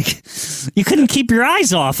place? Like, you couldn't keep your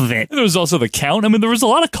eyes off of it. And there was also the Count. I mean, there was a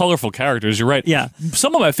lot of colorful characters. You're right. Yeah.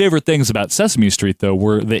 Some of my favorite things about Sesame Street, though,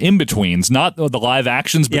 were the in-betweens, not the live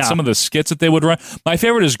actions, but some of the skits that they would run. My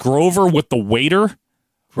favorite is Grover with the waiter.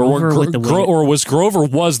 Or was Grover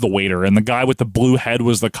was the waiter, and the guy with the blue head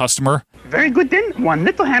was the customer? Very good then. One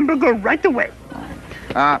little hamburger right away.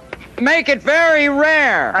 Make it very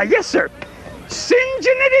rare. Yes, sir.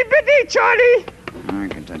 Singinity bitty, Charlie. I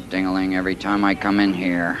get a ding-a-ling every time I come in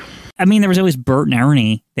here. I mean, there was always Bert and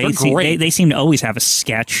Ernie. They're great. They seem to always have a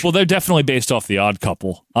sketch. Well, they're definitely based off The Odd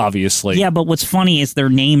Couple, obviously. Yeah, but what's funny is their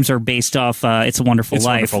names are based off It's a Wonderful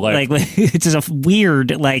Life. Like, it's just a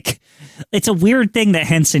weird, it's a weird thing that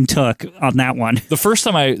Henson took on that one. The first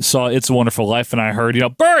time I saw It's a Wonderful Life and I heard,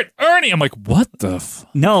 Bert, Ernie, I'm like, what the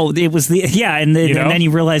No, it was and then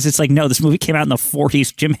you realize it's like, no, this movie came out in the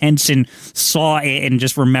 40s. Jim Henson saw it and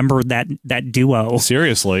just remembered that duo.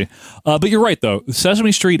 Seriously. But you're right, though.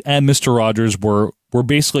 Sesame Street and Mr. Rogers were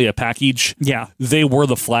basically a package. Yeah. They were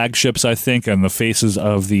the flagships, I think, and the faces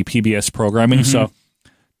of the PBS programming. Mm-hmm. So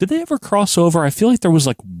did they ever cross over? I feel like there was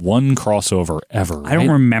like one crossover ever. Right? I don't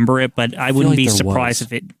remember it, but I wouldn't be there surprised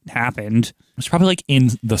was. if it happened. It was probably like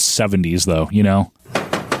in the 70s, though,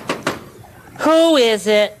 Who is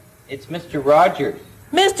it? It's Mr. Rogers.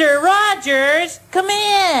 Mr. Rogers, come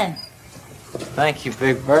in. Thank you,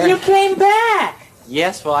 Big Bird. You came back.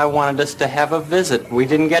 Yes, well, I wanted us to have a visit. We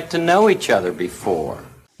didn't get to know each other before.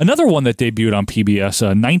 Another one that debuted on PBS,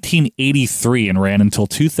 1983, and ran until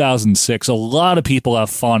 2006. A lot of people have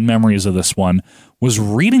fond memories of this one, was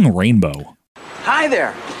Reading Rainbow. Hi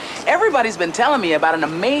there. Everybody's been telling me about an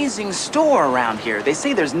amazing store around here. They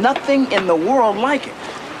say there's nothing in the world like it.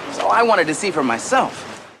 So I wanted to see for myself.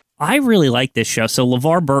 I really like this show. So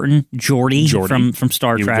LeVar Burton, Geordi. From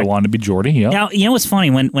Star Trek. He would go on to be Geordi, yeah. Now, you know what's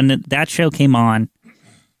funny? When that show came on,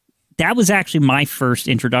 that was actually my first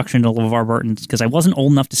introduction to LeVar Burton because I wasn't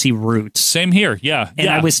old enough to see Roots. Same here, yeah. And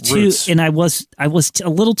yeah, I was Roots. I was a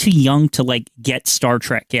little too young to like get Star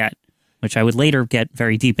Trek yet, which I would later get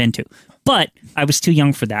very deep into. But I was too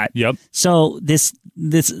young for that. Yep. So this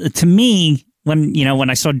to me, when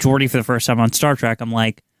I saw Geordi for the first time on Star Trek, I'm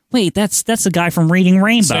like, wait, that's the guy from Reading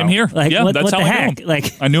Rainbow. Same here. Like, yeah, what that's the how heck? I knew him.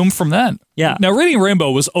 Like, I knew him from that. Yeah. Now, Reading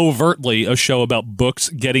Rainbow was overtly a show about books,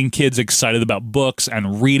 getting kids excited about books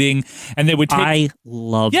and reading, and they would take... I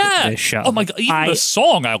loved this show. Oh my God, even the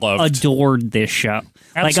song I loved. Adored this show.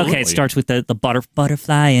 Absolutely. Like, okay, it starts with the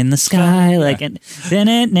butterfly in the sky, like, and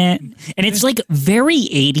it's like very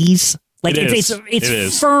 80s. Like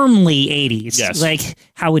it's firmly 80s, yes. Like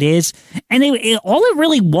how it is, and all it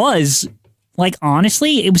really was, like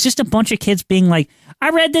honestly, it was just a bunch of kids being like,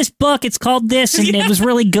 "I read this book, it's called this, and it was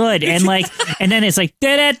really good," and like, and then it's like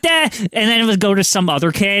da da da, and then it would go to some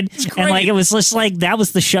other kid, and like it was just like that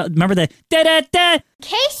was the show. Remember the da da da? In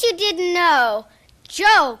case you didn't know,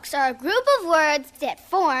 jokes are a group of words that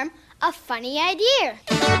form a funny idea.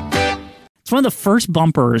 It's one of the first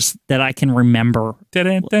bumpers that I can remember.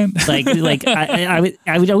 Like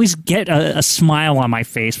I would always get a smile on my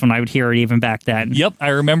face when I would hear it even back then. Yep, I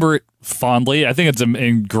remember it fondly. I think it's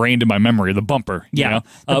ingrained in my memory, the bumper. Yeah, you know?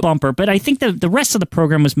 The bumper. But I think the rest of the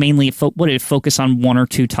program was mainly what did it focus on one or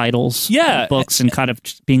two titles, books, and kind of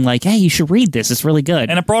just being like, hey, you should read this. It's really good.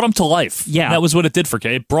 And it brought them to life. Yeah. That was what it did for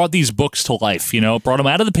kids. It brought these books to life. You know, it brought them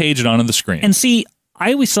out of the page and onto the screen. And see,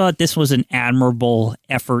 I always thought this was an admirable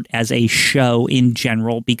effort as a show in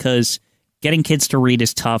general because getting kids to read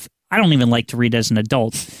is tough. I don't even like to read as an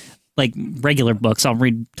adult. Like regular books, I'll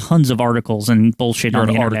read tons of articles and bullshit on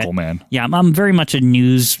the internet. You're an article man. Yeah, I'm very much a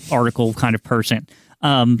news article kind of person.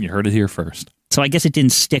 You heard it here first. So I guess it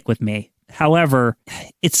didn't stick with me. However,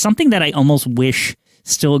 it's something that I almost wish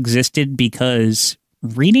still existed because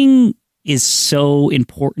reading is so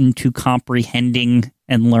important to comprehending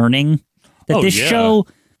and learning. That this show,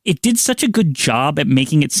 it did such a good job at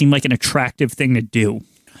making it seem like an attractive thing to do.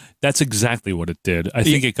 That's exactly what it did. I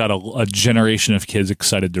think it got a generation of kids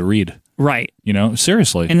excited to read. Right. You know,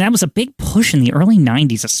 seriously. And that was a big push in the early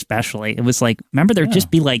 90s especially. It was like, remember there'd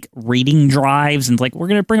just be like reading drives and like, we're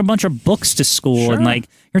going to bring a bunch of books to school and like,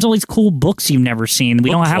 here's all these cool books you've never seen.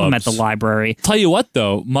 We don't have them at the library. Tell you what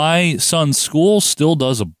though, my son's school still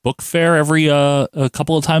does a book fair every a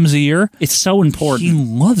couple of times a year. It's so important. He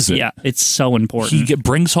loves it. Yeah, it's so important. He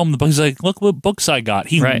brings home the books. He's like, look what books I got.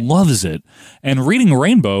 He loves it. And Reading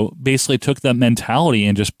Rainbow basically took that mentality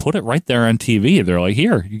and just put it right there on TV. They're like,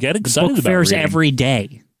 here, you get excited about fairs reading. Every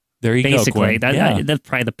day. There you basically. go, Quinn. That's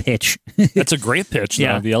probably the pitch. That's a great pitch,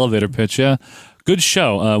 though, the elevator pitch, yeah. Good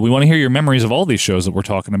show. We want to hear your memories of all these shows that we're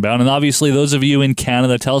talking about. And obviously, those of you in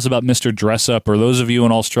Canada, tell us about Mr. Dress Up, or those of you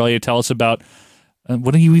in Australia, tell us about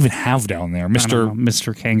what do you even have down there?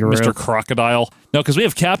 Mr. Kangaroo. Mr. Crocodile. No, because we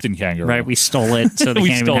have Captain Kangaroo. Right, we stole it, so they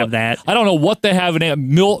can't even have that. I don't know what they have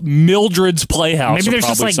in Mildred's Playhouse. Maybe there's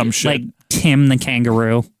just like some shit. Like Tim the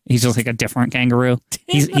Kangaroo. He's just like a different kangaroo.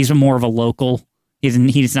 He's more of a local.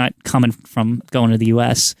 He's not coming from going to the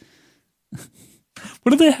U.S.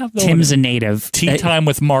 What do they have? Tim's a native. Tea Time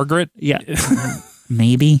with Margaret? Yeah.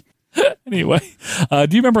 Maybe. Anyway, do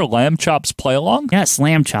you remember Lamb Chop's Play Along? Yes,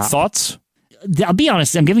 Lamb Chop. Thoughts? I'll be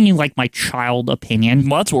honest, I'm giving you like my child opinion.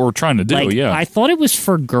 Well, that's what we're trying to do, yeah. I thought it was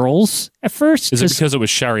for girls at first. Is it because it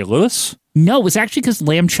was Shari Lewis? No, it was actually because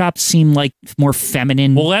Lamb Chop seemed like more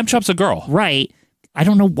feminine. Well, Lamb Chop's a girl. Right. I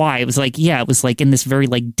don't know why. It was like, it was like in this very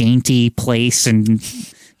like dainty place and,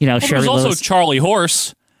 Shari Lewis. There's also Charlie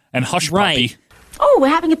Horse and Hush Puppy. Oh, we're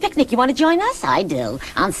having a picnic. You want to join us? I do.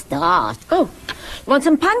 I'm starved. Oh, you want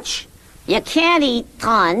some punch? You can't eat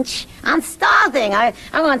punch. I'm starving. I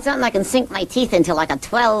want something I can sink my teeth into like a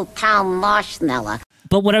 12-pound marshmallow.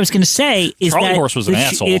 But what I was going to say is Charlie that Horse was an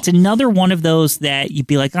asshole. It's another one of those that you'd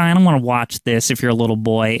be like, I don't want to watch this if you're a little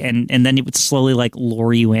boy, and then it would slowly like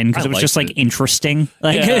lure you in because it was just like interesting.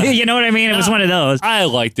 Like you know what I mean? It was one of those. I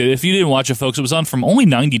liked it. If you didn't watch it, folks, it was on from only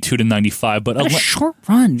 92 to 95, but a short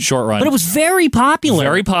run. Short run. But it was very popular.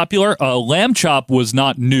 Very popular. Lamb Chop was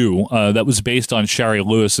not new. That was based on Shari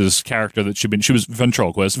Lewis's character that she was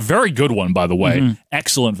ventriloquist. Very good one, by the way.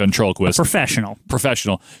 Excellent ventriloquist.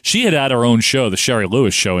 Professional. She had her own show, the Shari Lewis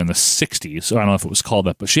show, in the 60s. I don't know if it was called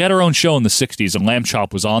that, but she had her own show in the 60s, and Lamb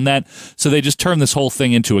Chop was on that. So they just turned this whole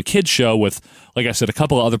thing into a kid's show with, like I said, a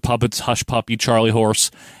couple of other puppets, Hush Puppy, Charlie Horse,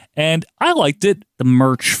 and I liked it. The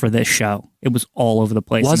merch for this show, it was all over the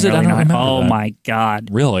place. Was it? I don't remember Oh that. my God.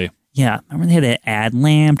 Really? Yeah. Remember they had that ad,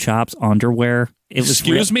 Lamb Chop's underwear? It was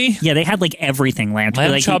Excuse me? Yeah, they had like everything. Lamb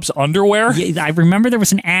Chop's underwear? Yeah, I remember there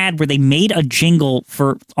was an ad where they made a jingle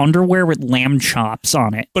for underwear with lamb chops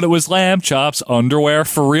on it. But it was Lamb Chop's underwear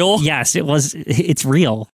for real? Yes, it was. It's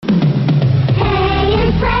real.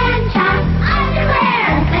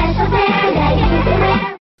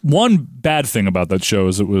 One bad thing about that show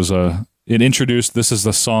is it introduced This Is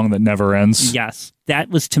the Song That Never Ends. Yes. That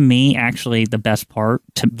was, to me, actually the best part.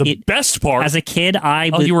 Best part? As a kid,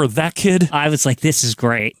 you were that kid? I was like, this is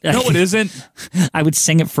great. No, it isn't. I would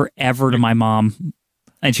sing it forever to my mom,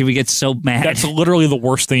 and she would get so mad. That's literally the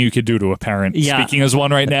worst thing you could do to a parent. Yeah. Speaking as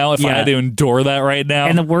one right now, if I had to endure that right now.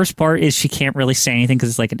 And the worst part is she can't really say anything because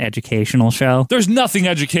it's like an educational show. There's nothing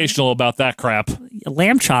educational about that crap.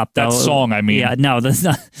 Lamb Chop, though. That song, I mean. Yeah, no, that's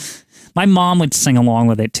not. My mom would sing along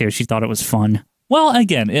with it, too. She thought it was fun. Well,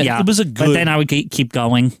 again, it was a good... But then I would keep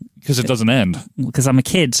going. Because it doesn't end. Because I'm a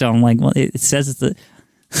kid, so I'm like, well, it says it's the...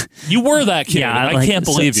 You were that kid. Yeah, I can't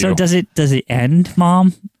believe you. So does it end,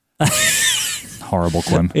 Mom? Horrible,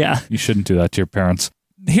 Quinn. Yeah. You shouldn't do that to your parents.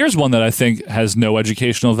 Here's one that I think has no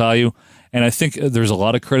educational value, and I think there's a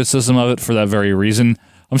lot of criticism of it for that very reason.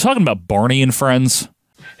 I'm talking about Barney and Friends.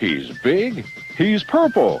 He's big. He's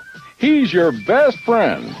purple. He's your best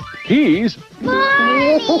friend. He's...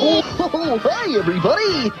 Hi,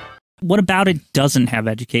 everybody! What about it doesn't have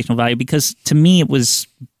educational value? Because to me, it was...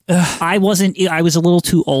 I was a little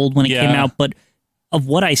too old when it came out, but of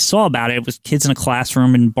what I saw about it, it was kids in a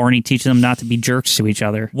classroom and Barney teaching them not to be jerks to each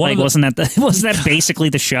other. Wasn't that basically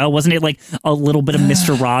the show? Wasn't it like a little bit of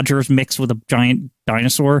Mr. Rogers mixed with a giant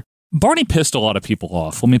dinosaur? Barney pissed a lot of people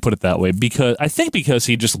off. Let me put it that way, because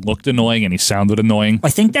he just looked annoying and he sounded annoying. I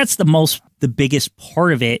think that's the biggest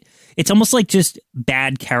part of it. It's almost like just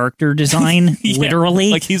bad character design, literally.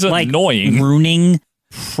 Like he's annoying. Ruining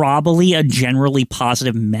probably a generally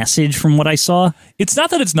positive message from what I saw. It's not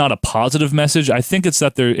that it's not a positive message. I think it's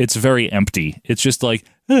that it's very empty. It's just like,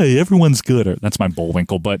 hey, everyone's good. That's my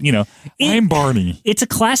Bullwinkle, but I'm Barney. It's a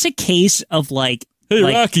classic case of like, hey,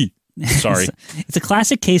 Rocky. Sorry. It's a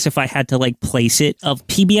classic case, if I had to like place it, of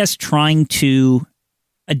PBS trying to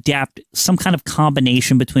adapt some kind of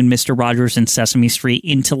combination between Mr. Rogers and Sesame Street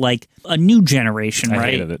into like a new generation, right?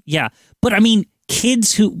 I hated it. Yeah. But I mean,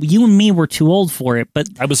 kids who, you and me were too old for it, but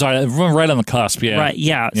I was right on the cusp, yeah. Right,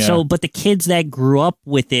 yeah. So, but the kids that grew up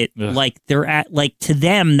with it, like they're at, like to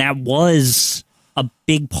them, that was a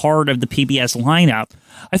big part of the PBS lineup.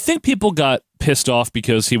 I think people got pissed off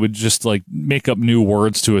because he would just like make up new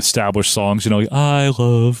words to establish songs, like, I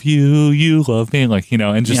love you, you love me, like,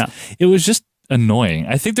 and just, it was just annoying.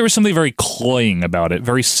 I think there was something very cloying about it,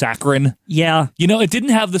 very saccharine. Yeah. It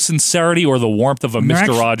didn't have the sincerity or the warmth of a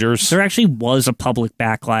Mr. Rogers. There actually was a public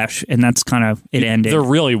backlash, and that's kind of, it ended. There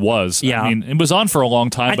really was. Yeah. I mean, it was on for a long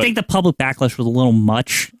time. I think the public backlash was a little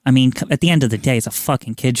much. I mean, at the end of the day, it's a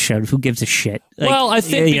fucking kid's show. Who gives a shit? Like, well, I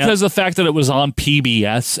think because of the fact that it was on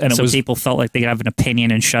PBS and so people felt like they could have an opinion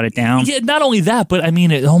and shut it down. Yeah, not only that, but I mean,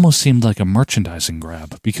 it almost seemed like a merchandising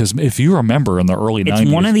grab because if you remember in the early 90s.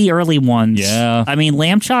 It's one of the early ones. Yeah. I mean,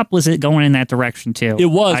 Lamb Chop was going in that direction too. It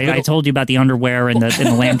was. I told you about the underwear and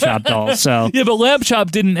the Lamb Chop doll. So yeah, but Lamb Chop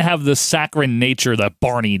didn't have the saccharine nature that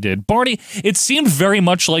Barney did. Barney, it seemed very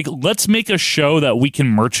much like, let's make a show that we can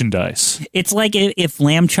merchandise. It's like if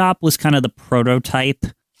Lamb Chop was kind of the prototype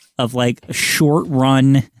of like a short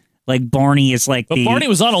run, like Barney is like but Barney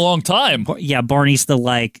was on a long time. Yeah, Barney's the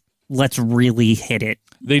like, let's really hit it.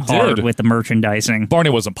 They hard did with the merchandising.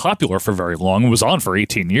 Barney wasn't popular for very long. It was on for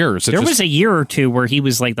 18 years. There was a year or two where he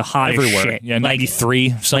was like the hottest everywhere. shit. Yeah,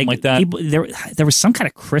 93, something like that. There was some kind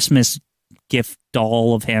of Christmas gift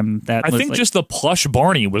doll of him that I think just the plush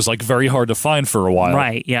Barney was like very hard to find for a while.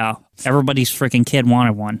 Right, yeah. Everybody's freaking kid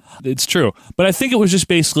wanted one. It's true. But I think it was just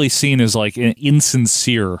basically seen as like an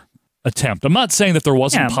insincere attempt. I'm not saying that there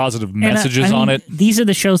wasn't positive messages on it. These are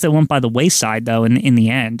the shows that went by the wayside, though. In the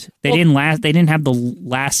end, they didn't last. They didn't have the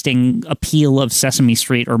lasting appeal of Sesame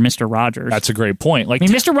Street or Mr. Rogers. That's a great point. Like, I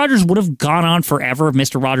mean, Mr. Rogers would have gone on forever if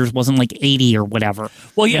Mr. Rogers wasn't like 80 or whatever.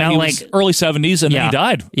 Well, yeah, he was early 70s and then he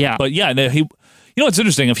died. Yeah, but yeah, he. You know what's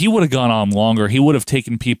interesting? If he would have gone on longer, he would have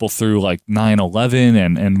taken people through like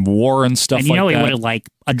 9/11 and war and stuff. And he would have like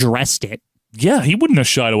addressed it. Yeah, he wouldn't have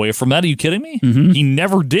shied away from that. Are you kidding me? Mm-hmm. He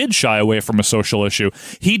never did shy away from a social issue.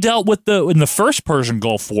 He dealt with in the first Persian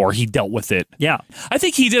Gulf War, he dealt with it. Yeah. I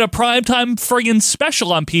think he did a primetime friggin'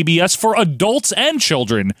 special on PBS for adults and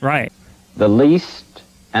children. Right. The least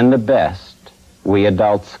and the best we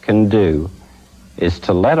adults can do is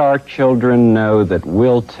to let our children know that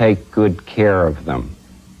we'll take good care of them,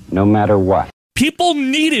 no matter what. People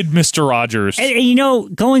needed Mr. Rogers.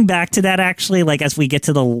 And, going back to that, actually, like as we get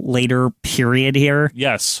to the later period here.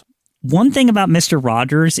 Yes. One thing about Mr.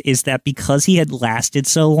 Rogers is that because he had lasted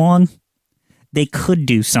so long, they could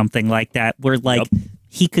do something like that where, like,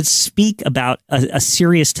 he could speak about a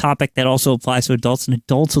serious topic that also applies to adults, and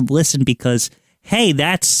adults would listen because, hey,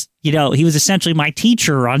 that's, he was essentially my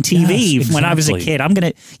teacher on TV when I was a kid. I'm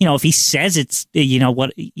going to, if he says it's,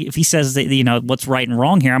 if he says that, what's right and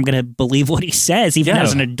wrong here, I'm going to believe what he says, even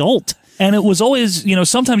as an adult. And it was always,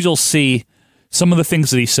 sometimes you'll see some of the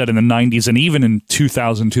things that he said in the 90s and even in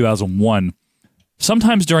 2000, 2001.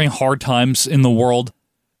 Sometimes during hard times in the world,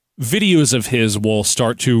 videos of his will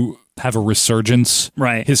start to have a resurgence.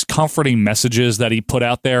 Right. His comforting messages that he put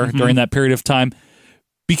out there during that period of time.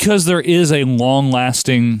 Because there is a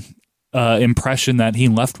long-lasting impression that he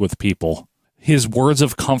left with people. His words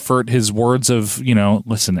of comfort, his words of,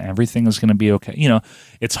 listen, everything is going to be okay.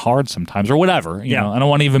 It's hard sometimes or whatever. You know, I don't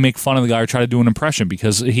want to even make fun of the guy or try to do an impression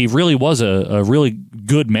because he really was a really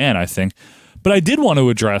good man, I think. But I did want to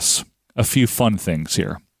address a few fun things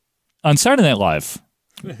here. On Saturday Night Live,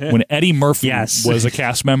 when Eddie Murphy was a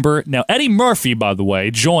cast member. Now, Eddie Murphy, by the way,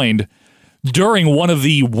 joined during one of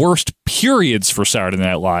the worst periods for Saturday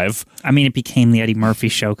Night Live. I mean, it became the Eddie Murphy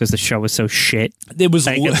show because the show was so shit. It was,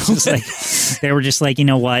 just like they were just like, you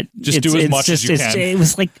know what? Just do as much as you can. It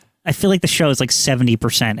was like, I feel like the show is like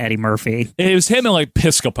 70% Eddie Murphy. It was him and like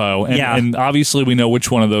Piscopo. And obviously we know which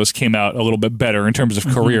one of those came out a little bit better in terms of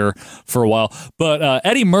career for a while. But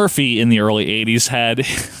Eddie Murphy in the early 80s had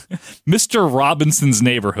Mr. Robinson's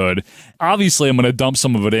Neighborhood. Obviously, I'm going to dump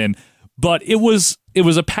some of it in. But it was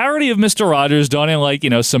a parody of Mr. Rogers done in like,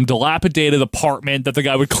 some dilapidated apartment that the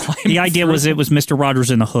guy would climb The idea through. was it was Mr.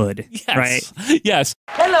 Rogers in the hood, right? Yes.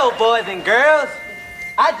 Hello, boys and girls.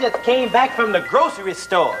 I just came back from the grocery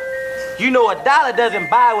store. $1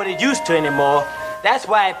 doesn't buy what it used to anymore. That's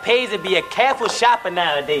why it pays to be a careful shopper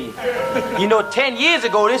nowadays. 10 years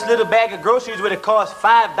ago, this little bag of groceries would have cost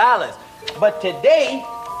 $5. But today,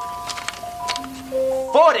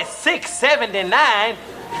 $46.79.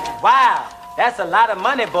 Wow, that's a lot of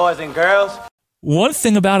money, boys and girls. One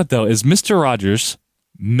thing about it, though, is Mr. Rogers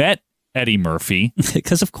met Eddie Murphy.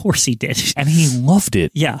 Because of course he did. And he loved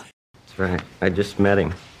it. Yeah. That's right. I just met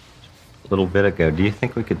him a little bit ago. Do you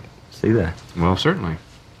think we could see that? Well, certainly.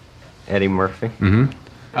 Eddie Murphy? Mm-hmm.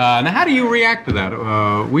 Now, how do you react to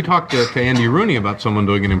that? We talked to Andy Rooney about someone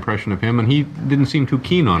doing an impression of him, and he didn't seem too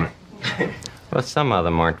keen on it. Well, some of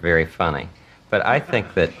them aren't very funny. But I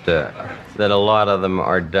think that a lot of them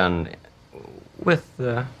are done with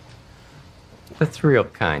real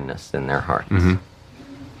kindness in their hearts. Mm-hmm.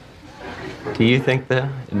 Do you think that's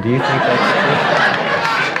true?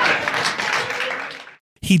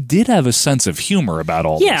 He did have a sense of humor about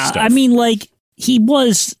all this stuff. Yeah, I mean, like, he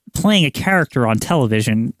was playing a character on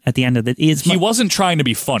television at the end of the... He wasn't trying to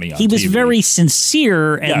be funny on He was TV. very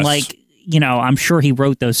sincere and, like, I'm sure he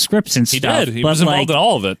wrote those scripts and stuff. He did. He was involved in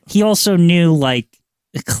all of it. He also knew, like,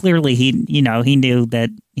 clearly he knew that...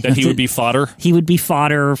 he would be fodder? He would be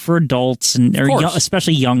fodder for adults,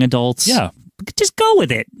 especially young adults. Yeah. Just go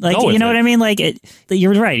with it. Like, you know what I mean? Like,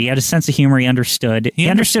 you're right. He had a sense of humor. He understood. He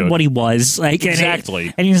understood what he was. Like,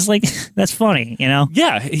 exactly. And he was like, that's funny,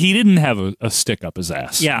 Yeah, he didn't have a stick up his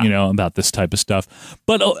ass, about this type of stuff.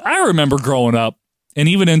 But I remember growing up, and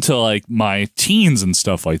even into, like, my teens and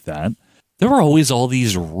stuff like that, there were always all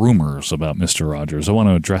these rumors about Mr. Rogers. I want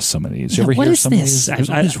to address some of these. You ever hear some of these?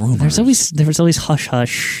 There's always rumors. There's always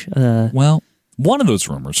hush-hush. Well, one of those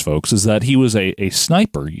rumors, folks, is that he was a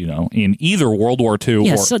sniper, in either World War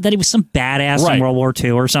II or... so that he was some badass in World War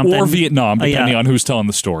II or something. Or Vietnam, depending on who's telling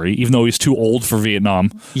the story, even though he's too old for Vietnam.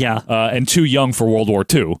 Yeah. And too young for World War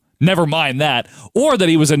II. Never mind that. Or that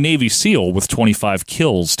he was a Navy SEAL with 25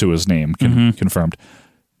 kills to his name, confirmed.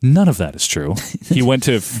 None of that is true. He went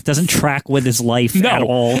to... Doesn't track with his life at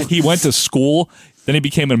all. He went to school Then he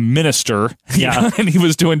became a minister. Yeah. And he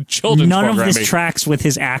was doing children's None programming. of this tracks with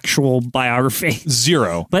his actual biography.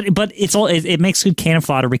 Zero. But it's all it makes good cannon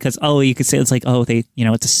fodder because you could say it's like they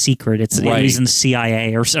it's a secret. It's Right. he's in the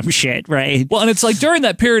CIA or some shit, right? Well, and it's like during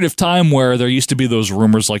that period of time where there used to be those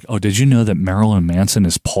rumors like, oh, did you know that Marilyn Manson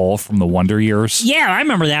is Paul from the Wonder Years? Yeah, I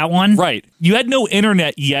remember that one. Right. You had no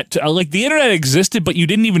internet yet. The internet existed, but you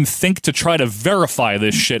didn't even think to try to verify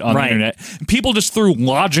this shit on the internet. People just threw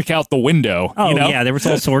logic out the window. Oh, you know? yeah, there was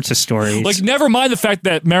all sorts of stories. Like, never mind the fact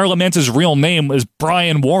that Marilyn Manson's real name is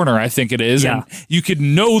Brian Warner, I think it is. Yeah. And you could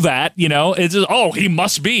know that, It's just, he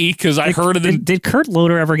must be, because I heard of it. Did Kurt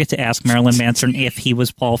Loder ever get to ask Marilyn Manson if he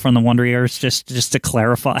was Paul from the Wonder Years, just to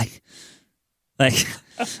clarify? Like,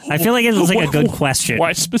 I feel like it was like a good question.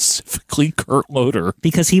 Why specifically Kurt Loder?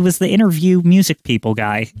 Because he was the interview music people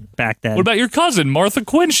guy back then. What about your cousin, Martha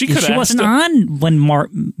Quinn? She wasn't on when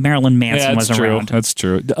Marilyn Manson was around. That's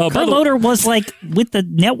true. Kurt Loder was like with the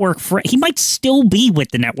network he might still be with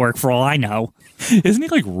the network for all I know. Isn't he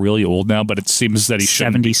like really old now? But it seems that he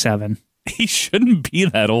shouldn't 77. He shouldn't be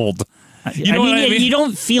that old. You know what I mean? You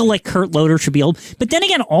don't feel like Kurt Loder should be old. But then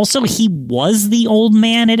again, also, he was the old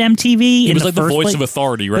man at MTV. He was like the voice of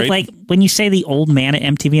authority, right? But like, when you say the old man at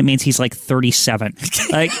MTV, it means he's like 37.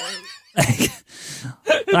 Like,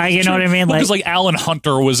 you know what I mean? Because like Alan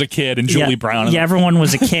Hunter was a kid and Julie Brown. Yeah, everyone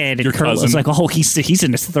was a kid. And Your Kurt cousin. was like, he's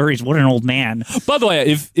in his 30s. What an old man. By the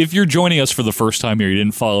way, if you're joining us for the first time here, you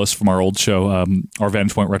didn't follow us from our old show, our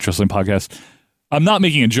Vantage Point Retro Wrestling podcast. I'm not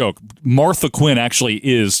making a joke. Martha Quinn actually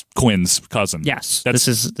is Quinn's cousin. Yes, this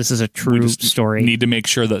is a true story. Need to make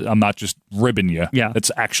sure that I'm not just ribbing you. Yeah,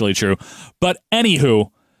 it's actually true. But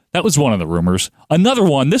anywho, that was one of the rumors. Another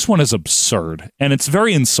one. This one is absurd and it's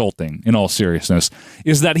very insulting. In all seriousness,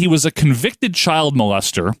 is that he was a convicted child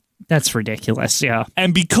molester. That's ridiculous. Yeah,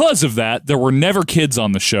 and because of that, there were never kids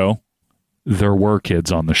on the show. There were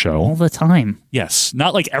kids on the show all the time. Yes,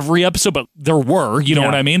 not like every episode, but there were. You know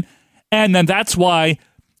what I mean? And then that's why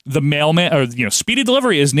the mailman, or Speedy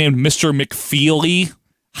Delivery is named Mr. McFeely.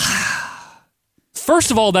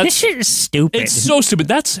 First of all, this shit is stupid. It's so stupid.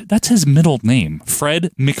 That's his middle name,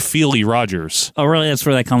 Fred McFeely Rogers. Oh, really? That's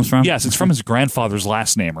where that comes from? Yes, it's from his grandfather's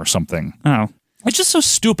last name or something. Oh, it's just so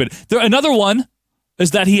stupid. Another one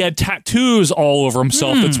is that he had tattoos all over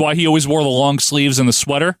himself. That's why he always wore the long sleeves and the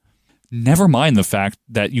sweater. Never mind the fact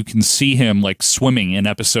that you can see him like swimming in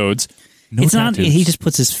episodes. No it's tattoos. not. He just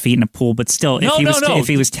puts his feet in a pool, but still, if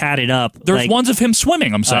he was tatted up, there's ones of him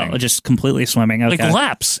swimming. I'm saying, just completely swimming, okay. Like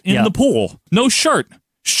laps in the pool, no shirt,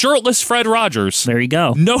 shirtless Fred Rogers. There you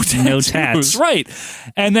go. No tattoos, no tats. Right.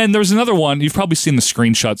 And then there's another one. You've probably seen the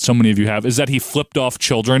screenshot. So many of you have. Is that he flipped off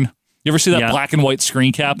children? You ever see that black and white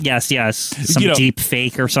screen cap? Yes. Some deep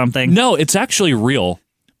fake or something. No, it's actually real.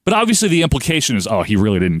 But obviously, the implication is, he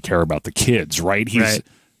really didn't care about the kids, right? Right.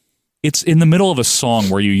 It's in the middle of a song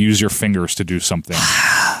where you use your fingers to do something.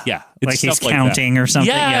 Yeah. It's like he's stuff counting or something.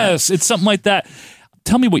 Yes, it's something like that.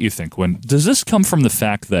 Tell me what you think, Gwen. Does this come from the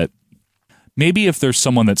fact that maybe if there's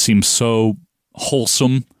someone that seems so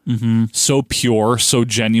wholesome, so pure, so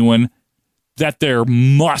genuine, that there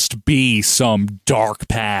must be some dark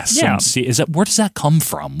past? Yeah. Where does that come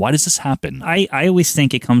from? Why does this happen? I always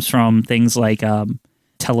think it comes from things like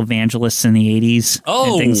televangelists in the 80s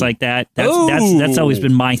and things like that. That's always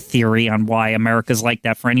been my theory on why America's like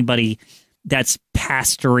that. For anybody that's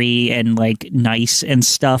pastory and like nice and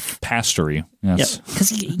stuff. Pastory, yes. Because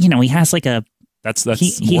he has like a that's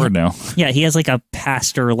the word now. Yeah, he has like a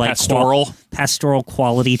pastor like pastoral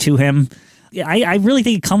quality to him. I really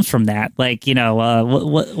think it comes from that. Like,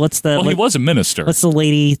 what's the... Well, he was a minister. What's the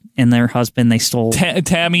lady and their husband they stole?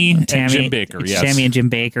 Tammy and Jim Baker, yes. Tammy and Jim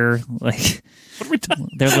Baker. Like, what are we talking?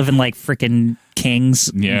 They're living like freaking kings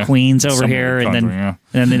and queens over here, and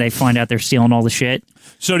then they find out they're stealing all the shit.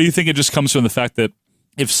 So do you think it just comes from the fact that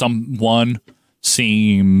if someone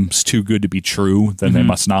seems too good to be true, then they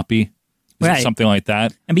must not be? Is it something like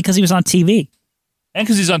that? And because he was on TV. And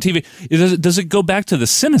because he's on TV, does it go back to the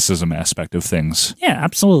cynicism aspect of things? Yeah,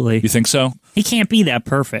 absolutely. You think so? He can't be that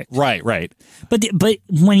perfect. Right. But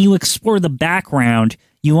when you explore the background,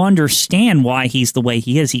 you understand why he's the way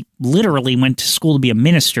he is. He literally went to school to be a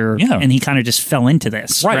minister, and he kind of just fell into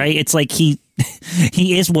this, right? It's like he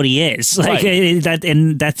is what he is, like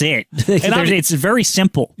and that's it. It's very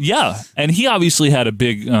simple. Yeah, and he obviously had a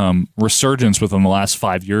big resurgence within the last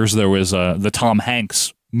 5 years. There was the Tom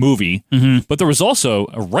Hanks movie, but there was also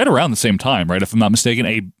right around the same time, right, if I'm not mistaken,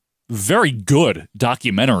 a very good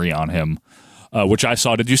documentary on him, which I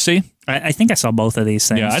saw. Did you see? I think I saw both of these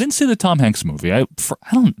things. Yeah, I didn't see the Tom Hanks movie.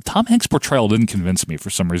 Tom Hanks' portrayal didn't convince me for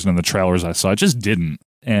some reason in the trailers I saw. It just didn't.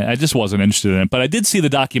 And I just wasn't interested in it. But I did see the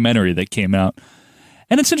documentary that came out.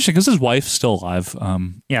 And it's interesting because his wife's still alive.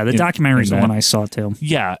 Yeah, the documentary's the one I saw too.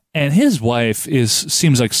 Yeah, and his wife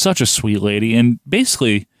seems like such a sweet lady, and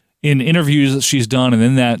basically in interviews that she's done and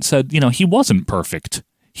in that said, he wasn't perfect.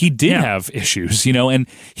 He did have issues, and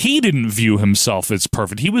he didn't view himself as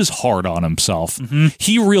perfect. He was hard on himself.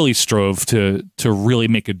 He really strove to really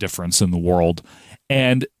make a difference in the world.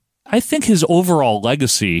 And I think his overall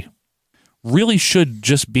legacy really should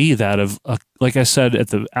just be that of, like I said at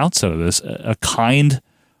the outset of this, a kind,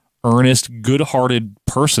 earnest, good-hearted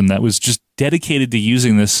person that was just dedicated to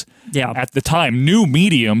using this, at the time, new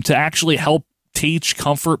medium to actually help teach,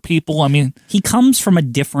 comfort people. I mean, he comes from a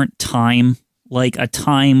different time, like a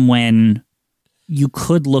time when you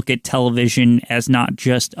could look at television as not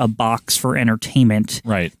just a box for entertainment,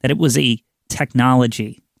 right? That it was a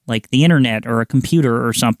technology, like the internet or a computer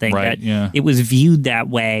or something. Right, that it was viewed that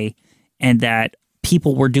way, and that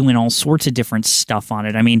people were doing all sorts of different stuff on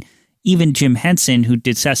it. I mean, even Jim Henson, who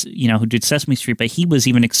did Sesame Street, but he was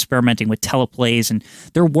even experimenting with teleplays, and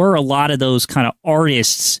there were a lot of those kind of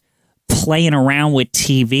artists playing around with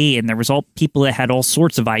TV, and there was all people that had all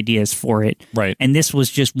sorts of ideas for it. Right. And this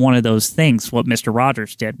was just one of those things. What Mr.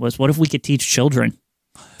 Rogers did was, what if we could teach children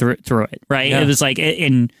through it, right? Yeah. It was like,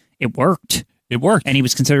 and it worked. It worked. And he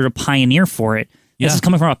was considered a pioneer for it. This is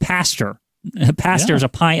coming from a pastor. A pastor is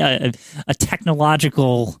a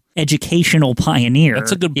technological, educational pioneer.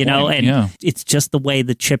 That's a good point. And it's just the way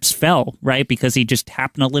the chips fell, right? Because he just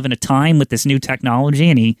happened to live in a time with this new technology,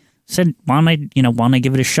 and he said, why don't I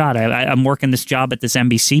give it a shot? I'm working this job at this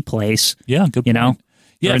NBC place. Yeah, good point.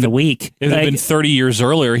 During the week. If it had been 30 years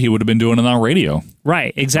earlier, he would have been doing it on radio.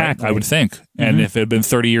 Right, exactly. I would think. And if it had been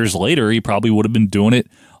 30 years later, he probably would have been doing it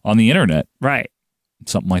on the internet. Right.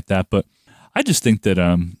 Something like that. But I just think that,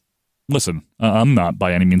 listen, I'm not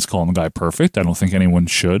by any means calling the guy perfect. I don't think anyone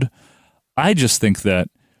should. I just think that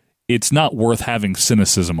it's not worth having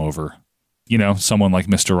cynicism over. Someone like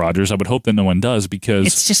Mr. Rogers. I would hope that no one does, because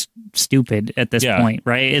it's just stupid at this point,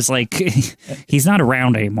 right? It's like he's not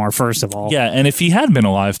around anymore, first of all. Yeah, and if he had been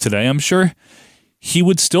alive today, I'm sure he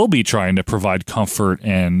would still be trying to provide comfort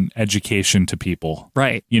and education to people.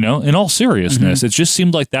 Right. In all seriousness, it just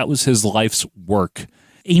seemed like that was his life's work.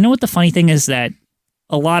 You know what the funny thing is, that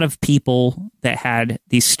a lot of people that had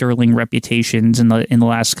these sterling reputations in the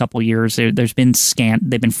last couple of years, there's been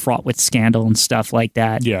they've been fraught with scandal and stuff like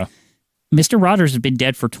that. Yeah. Mr. Rogers has been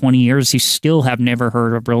dead for 20 years. You still have never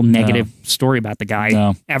heard a real negative story about the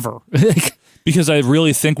guy, ever. Because I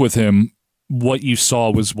really think with him, what you saw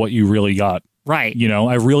was what you really got. Right.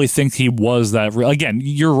 I really think he was that. Again,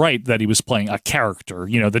 you're right that he was playing a character,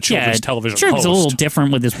 the children's television host. It's a little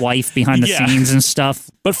different with his wife behind the scenes and stuff.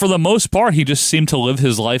 But for the most part, he just seemed to live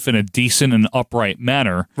his life in a decent and upright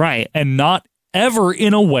manner. Right. And not ever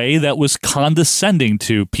in a way that was condescending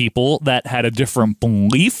to people that had a different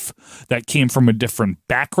belief, that came from a different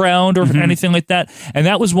background or anything like that. And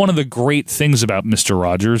that was one of the great things about Mr.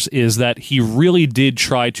 Rogers, is that he really did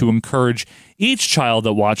try to encourage each child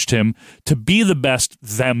that watched him to be the best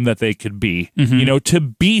them that they could be, to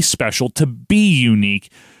be special, to be unique.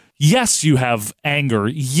 Yes, you have anger.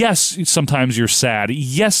 Yes, sometimes you're sad.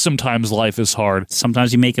 Yes, sometimes life is hard.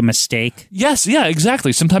 Sometimes you make a mistake. Yes, yeah,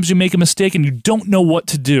 exactly. Sometimes you make a mistake and you don't know what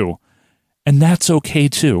to do. And that's okay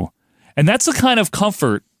too. And that's the kind of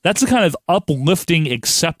comfort, that's the kind of uplifting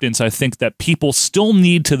acceptance I think that people still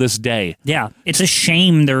need to this day. Yeah, it's a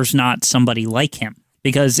shame there's not somebody like him,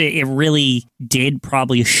 because it really did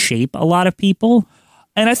probably shape a lot of people.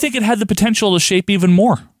 And I think it had the potential to shape even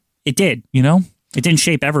more. It did. It didn't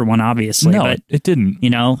shape everyone, obviously. No, but, it didn't.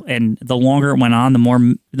 And the longer it went on,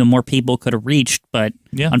 the more people could have reached. But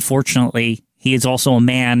unfortunately, he is also a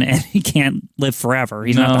man, and he can't live forever.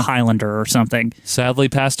 He's not the Highlander or something. Sadly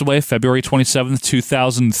passed away February 27th,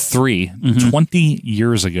 2003, 20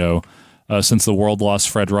 years ago, since the world lost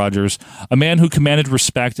Fred Rogers. A man who commanded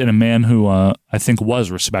respect, and a man who I think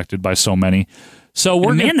was respected by so many. So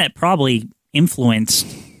a man that probably influenced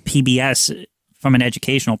PBS from an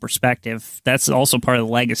educational perspective. That's also part of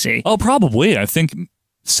the legacy. Oh, probably. I think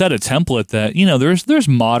set a template that, there's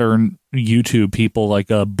modern YouTube people, like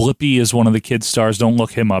Blippi is one of the kid stars. Don't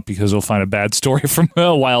look him up because you'll find a bad story from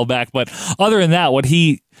a while back. But other than that, what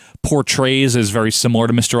he portrays is very similar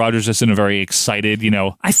to Mr. Rogers, just in a very excited,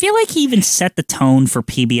 I feel like he even set the tone for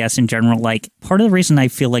PBS in general. Like, part of the reason I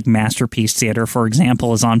feel like Masterpiece Theater, for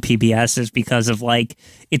example, is on PBS is because of, like,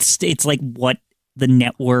 it's like what the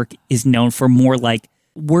network is known for. More like,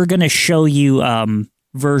 we're going to show you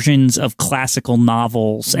versions of classical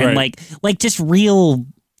novels and like just real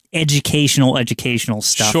educational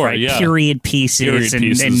stuff, Sure, right? yeah. Period pieces, Period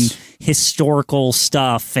pieces. and historical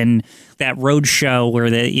stuff, and that roadshow where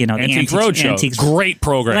the Antique Roadshow. Great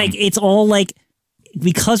program. Like, it's all like,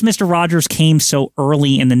 because Mr. Rogers came so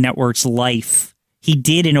early in the network's life, he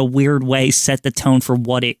did in a weird way set the tone for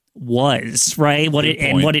what it was, right? What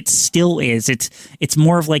it still is. It's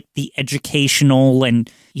more of like the educational and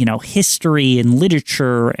history and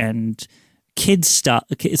literature and kids stuff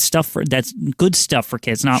that's good stuff for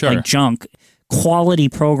kids, not like junk. Quality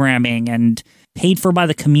programming and paid for by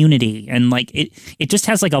the community, and like it just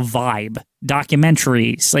has like a vibe.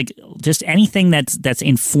 Documentaries, like just anything that's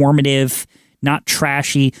informative, not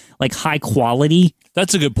trashy, like high quality.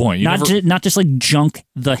 That's a good point. Not just like junk,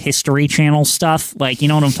 the History Channel stuff. Like, you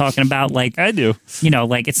know what I'm talking about? Like, I do.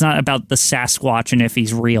 Like, it's not about the Sasquatch and if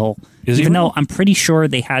he's real. Even though I'm pretty sure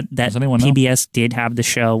they had that. PBS did have the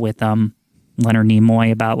show with Leonard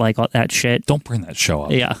Nimoy about like all that shit. Don't bring that show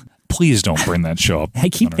up. Yeah. Please don't bring that show up. I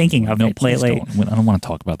keep thinking of it lately. I don't want to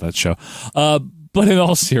talk about that show. But in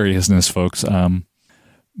all seriousness, folks,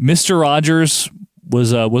 Mr. Rogers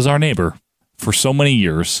was our neighbor for so many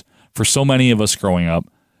years, for so many of us growing up.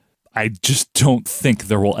 I just don't think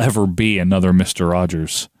there will ever be another Mr.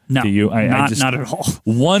 Rogers. No, do you? Not at all.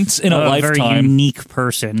 Once in a lifetime. Very unique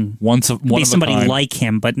person. Be somebody like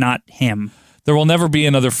him, but not him. There will never be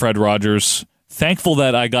another Fred Rogers. Thankful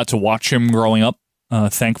that I got to watch him growing up.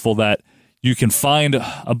 Thankful that you can find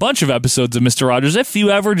a bunch of episodes of Mr. Rogers if you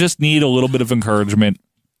ever just need a little bit of encouragement,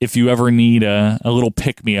 if you ever need a little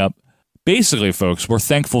pick-me-up. Basically, folks, we're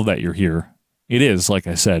thankful that you're here. It is, like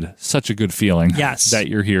I said, such a good feeling that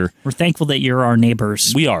you're here. We're thankful that you're our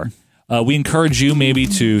neighbors. We are. We encourage you maybe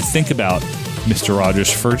to think about Mr. Rogers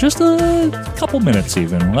for just a couple minutes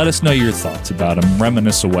even. Let us know your thoughts about him.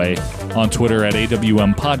 Reminisce away on Twitter at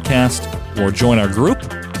AWM Podcast, or join our group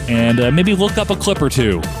and maybe look up a clip or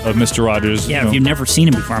two of Mr. Rogers. Yeah, if you've never seen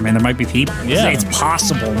him before, man, there might be people. Yeah. It's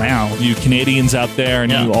possible now. You Canadians out there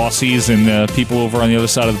and you Aussies and people over on the other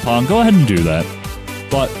side of the pond, go ahead and do that.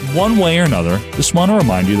 But one way or another, just want to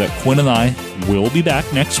remind you that Quinn and I will be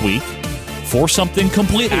back next week for something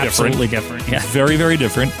completely different. Absolutely different, yeah. Very, very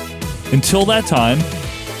different. Until that time,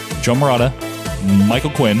 Joe Murata, Michael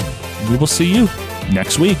Quinn, we will see you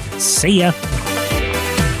next week. See ya.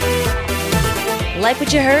 Like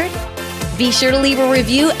what you heard? Be sure to leave a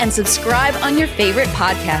review and subscribe on your favorite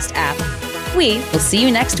podcast app. We will see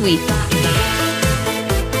you next week.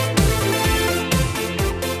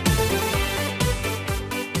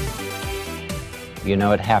 You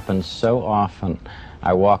know, it happens so often.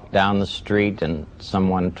 I walk down the street and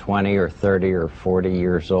someone 20 or 30 or 40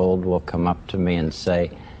 years old will come up to me and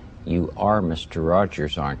say, "You are Mr.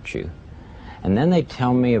 Rogers, aren't you?" And then they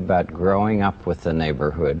tell me about growing up with the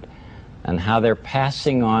neighborhood and how they're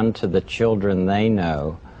passing on to the children they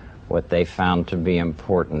know what they found to be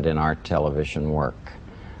important in our television work.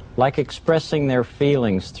 Like expressing their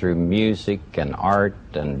feelings through music and art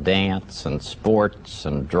and dance and sports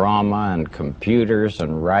and drama and computers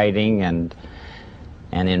and writing, and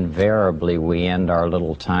invariably we end our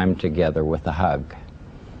little time together with a hug.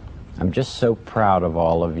 I'm just so proud of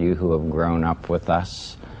all of you who have grown up with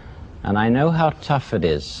us, and I know how tough it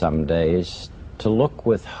is some days to look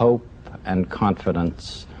with hope and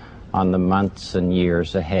confidence on the months and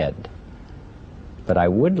years ahead. But I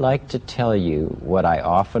would like to tell you what I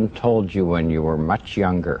often told you when you were much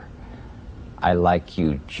younger. I like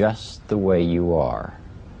you just the way you are.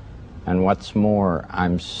 And what's more,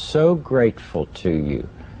 I'm so grateful to you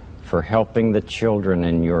for helping the children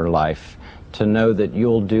in your life to know that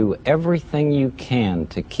you'll do everything you can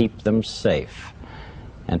to keep them safe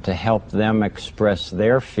and to help them express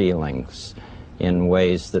their feelings in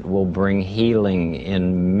ways that will bring healing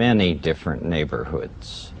in many different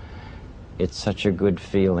neighborhoods. It's such a good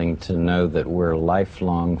feeling to know that we're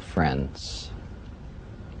lifelong friends.